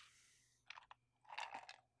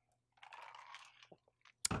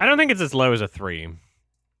 I don't think it's as low as a 3.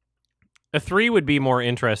 A 3 would be more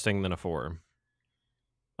interesting than a 4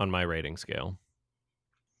 on my rating scale.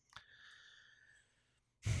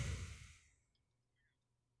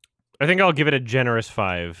 I think I'll give it a generous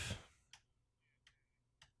 5.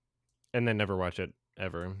 And then never watch it,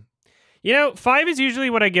 ever. You know, 5 is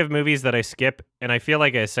usually what I give movies that I skip, and I feel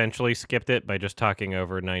like I essentially skipped it by just talking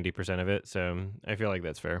over 90% of it, so I feel like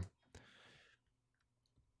that's fair.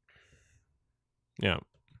 Yeah.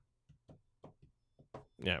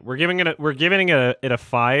 Yeah, we're giving it a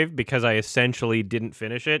 5 because I essentially didn't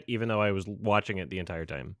finish it, even though I was watching it the entire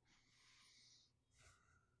time.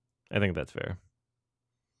 I think that's fair.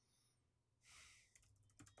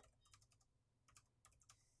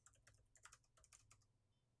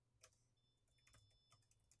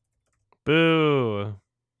 Boo.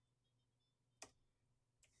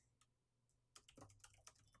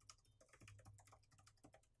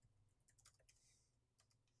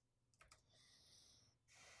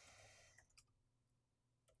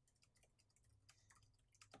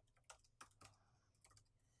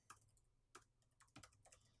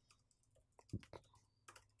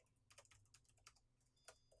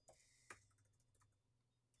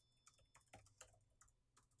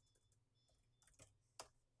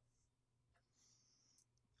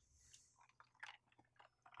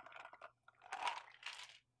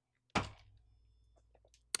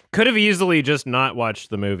 Could have easily just not watched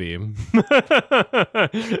the movie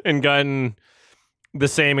and gotten the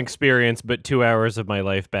same experience, but 2 hours of my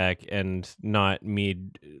life back, and not me.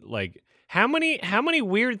 Like, how many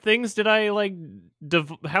weird things did I like?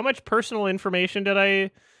 How much personal information did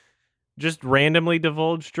I just randomly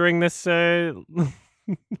divulge during this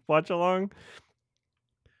watch along?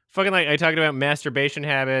 Fucking, like, I talked about masturbation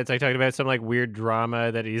habits. I talked about some like weird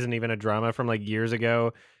drama that isn't even a drama from like years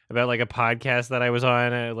ago, about like a podcast that I was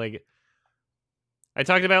on. Like, I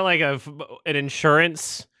talked about like an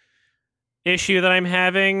insurance issue that I'm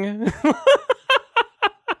having.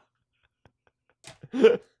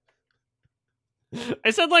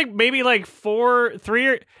 I said like maybe like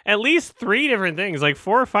at least 3 different things, like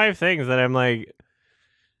 4 or 5 things that I'm like,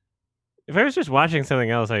 if I was just watching something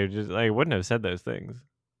else, I wouldn't have said those things.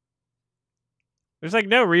 There's like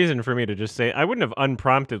no reason for me to just say, I wouldn't have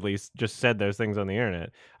unpromptedly just said those things on the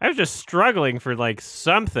internet. I was just struggling for like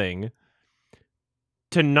something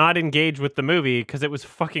to not engage with the movie because it was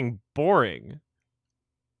fucking boring.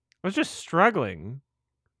 I was just struggling.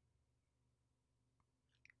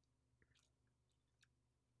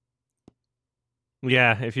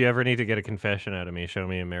 Yeah, if you ever need to get a confession out of me, show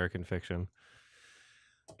me American Fiction.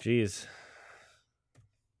 Jeez.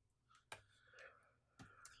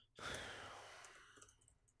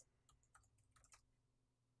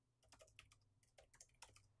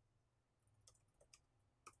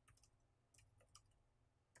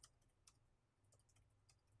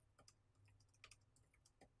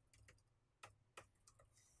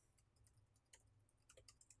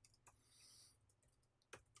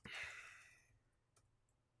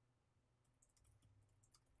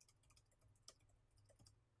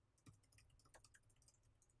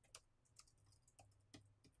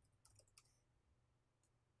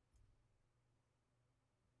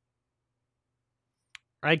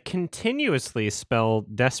 I continuously spell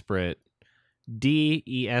desperate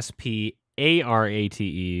DESPARATE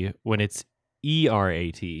when it's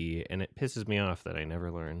ERATE, and it pisses me off that I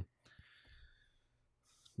never learn.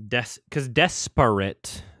 Because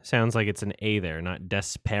desperate sounds like it's an A there, not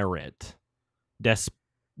desperate. Desperate.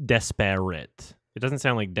 It doesn't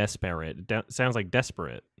sound like desperate. It sounds like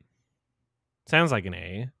desperate. Sounds like an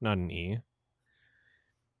A, not an E.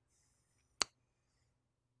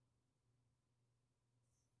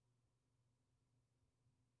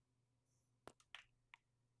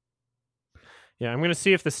 Yeah, I'm going to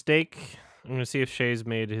see if I'm going to see if Shay's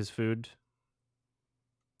made his food.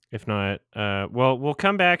 If not, well, we'll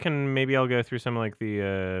come back and maybe I'll go through some like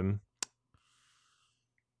the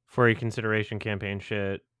for a consideration campaign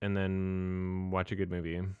shit and then watch a good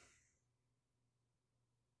movie.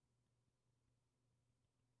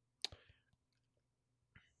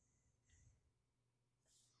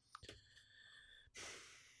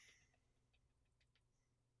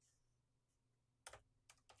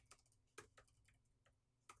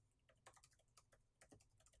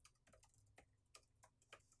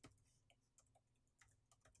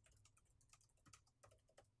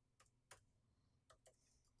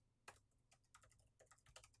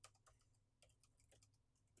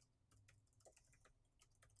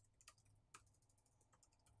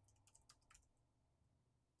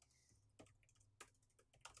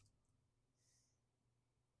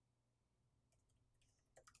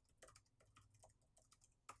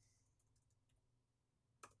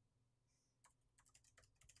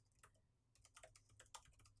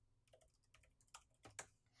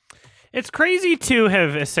 It's crazy to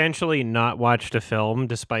have essentially not watched a film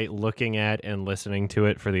despite looking at and listening to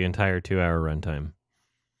it for the entire 2-hour runtime.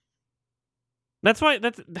 That's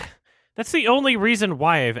the only reason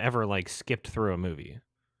why I've ever like skipped through a movie.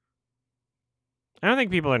 I don't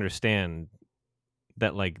think people understand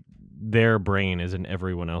that like their brain isn't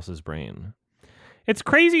everyone else's brain. It's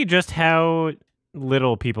crazy just how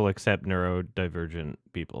little people accept neurodivergent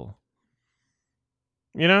people.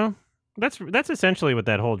 You know? That's essentially what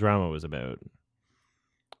that whole drama was about.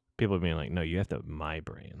 People being like, no, you have to have my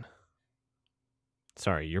brain.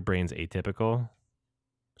 Sorry, your brain's atypical?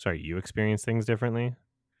 Sorry, you experience things differently?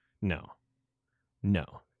 No.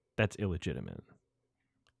 That's illegitimate.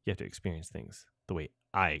 You have to experience things the way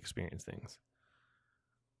I experience things.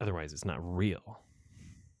 Otherwise, it's not real.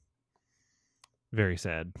 Very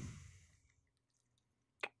sad.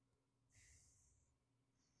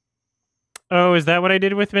 Oh, is that what I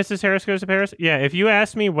did with Mrs. Harris Goes to Paris? Yeah, if you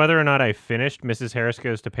asked me whether or not I finished Mrs. Harris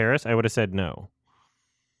Goes to Paris, I would have said no.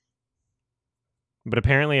 But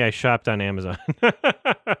apparently I shopped on Amazon.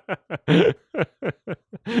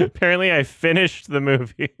 Apparently I finished the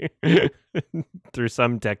movie through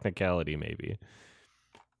some technicality, maybe.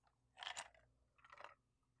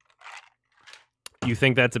 You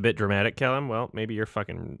think that's a bit dramatic, Callum? Well, maybe you're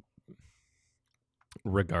fucking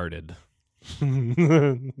regarded.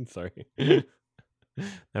 Sorry. That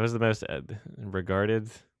was the most regarded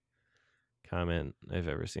comment I've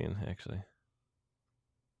ever seen, actually.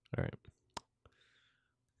 All right.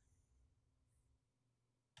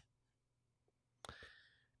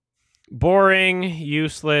 Boring,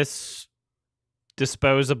 useless,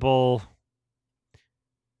 disposable.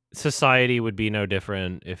 Society would be no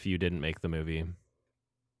different if you didn't make the movie.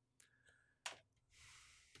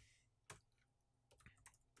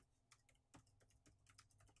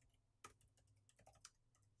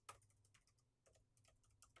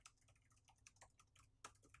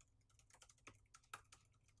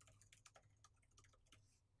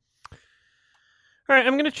 All right,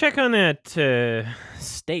 I'm gonna check on that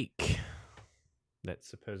steak that's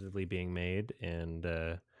supposedly being made, and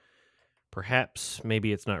perhaps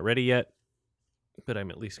maybe it's not ready yet, but I'm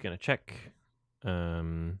at least gonna check.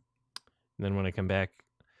 Then when I come back,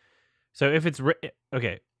 so if it's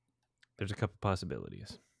okay, there's a couple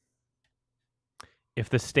possibilities. If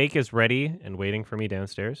the steak is ready and waiting for me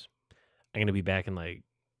downstairs, I'm gonna be back in like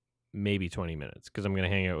maybe 20 minutes because I'm gonna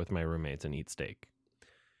hang out with my roommates and eat steak.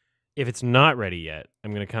 If it's not ready yet,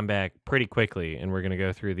 I'm going to come back pretty quickly, and we're going to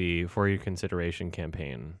go through the For Your Consideration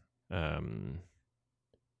campaign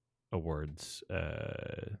awards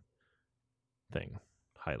thing,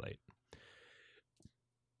 highlight,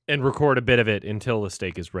 and record a bit of it until the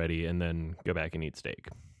steak is ready, and then go back and eat steak.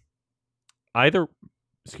 Either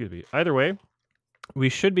way, we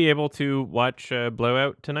should be able to watch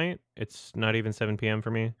Blowout tonight. It's not even 7 p.m.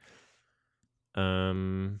 for me.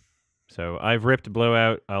 So I've ripped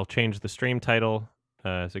Blowout. I'll change the stream title.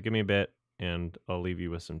 So give me a bit, and I'll leave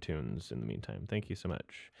you with some tunes in the meantime. Thank you so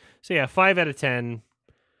much. So yeah, 5 out of 10.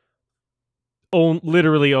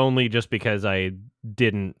 Literally only just because I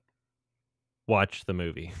didn't watch the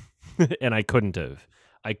movie. And I couldn't have.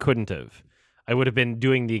 I would have been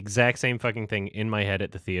doing the exact same fucking thing in my head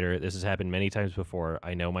at the theater. This has happened many times before.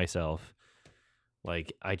 I know myself.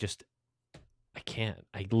 Like, I can't.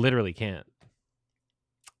 I literally can't.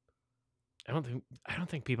 I don't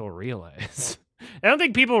think people realize. I don't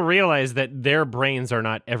think people realize that their brains are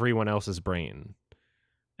not everyone else's brain.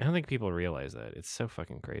 I don't think people realize that. It's so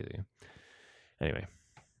fucking crazy. Anyway,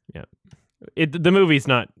 yeah. The movie's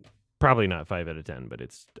probably not 5 out of 10, but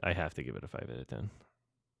I have to give it a 5 out of 10.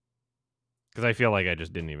 Because I feel like I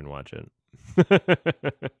just didn't even watch it.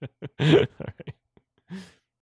 All right.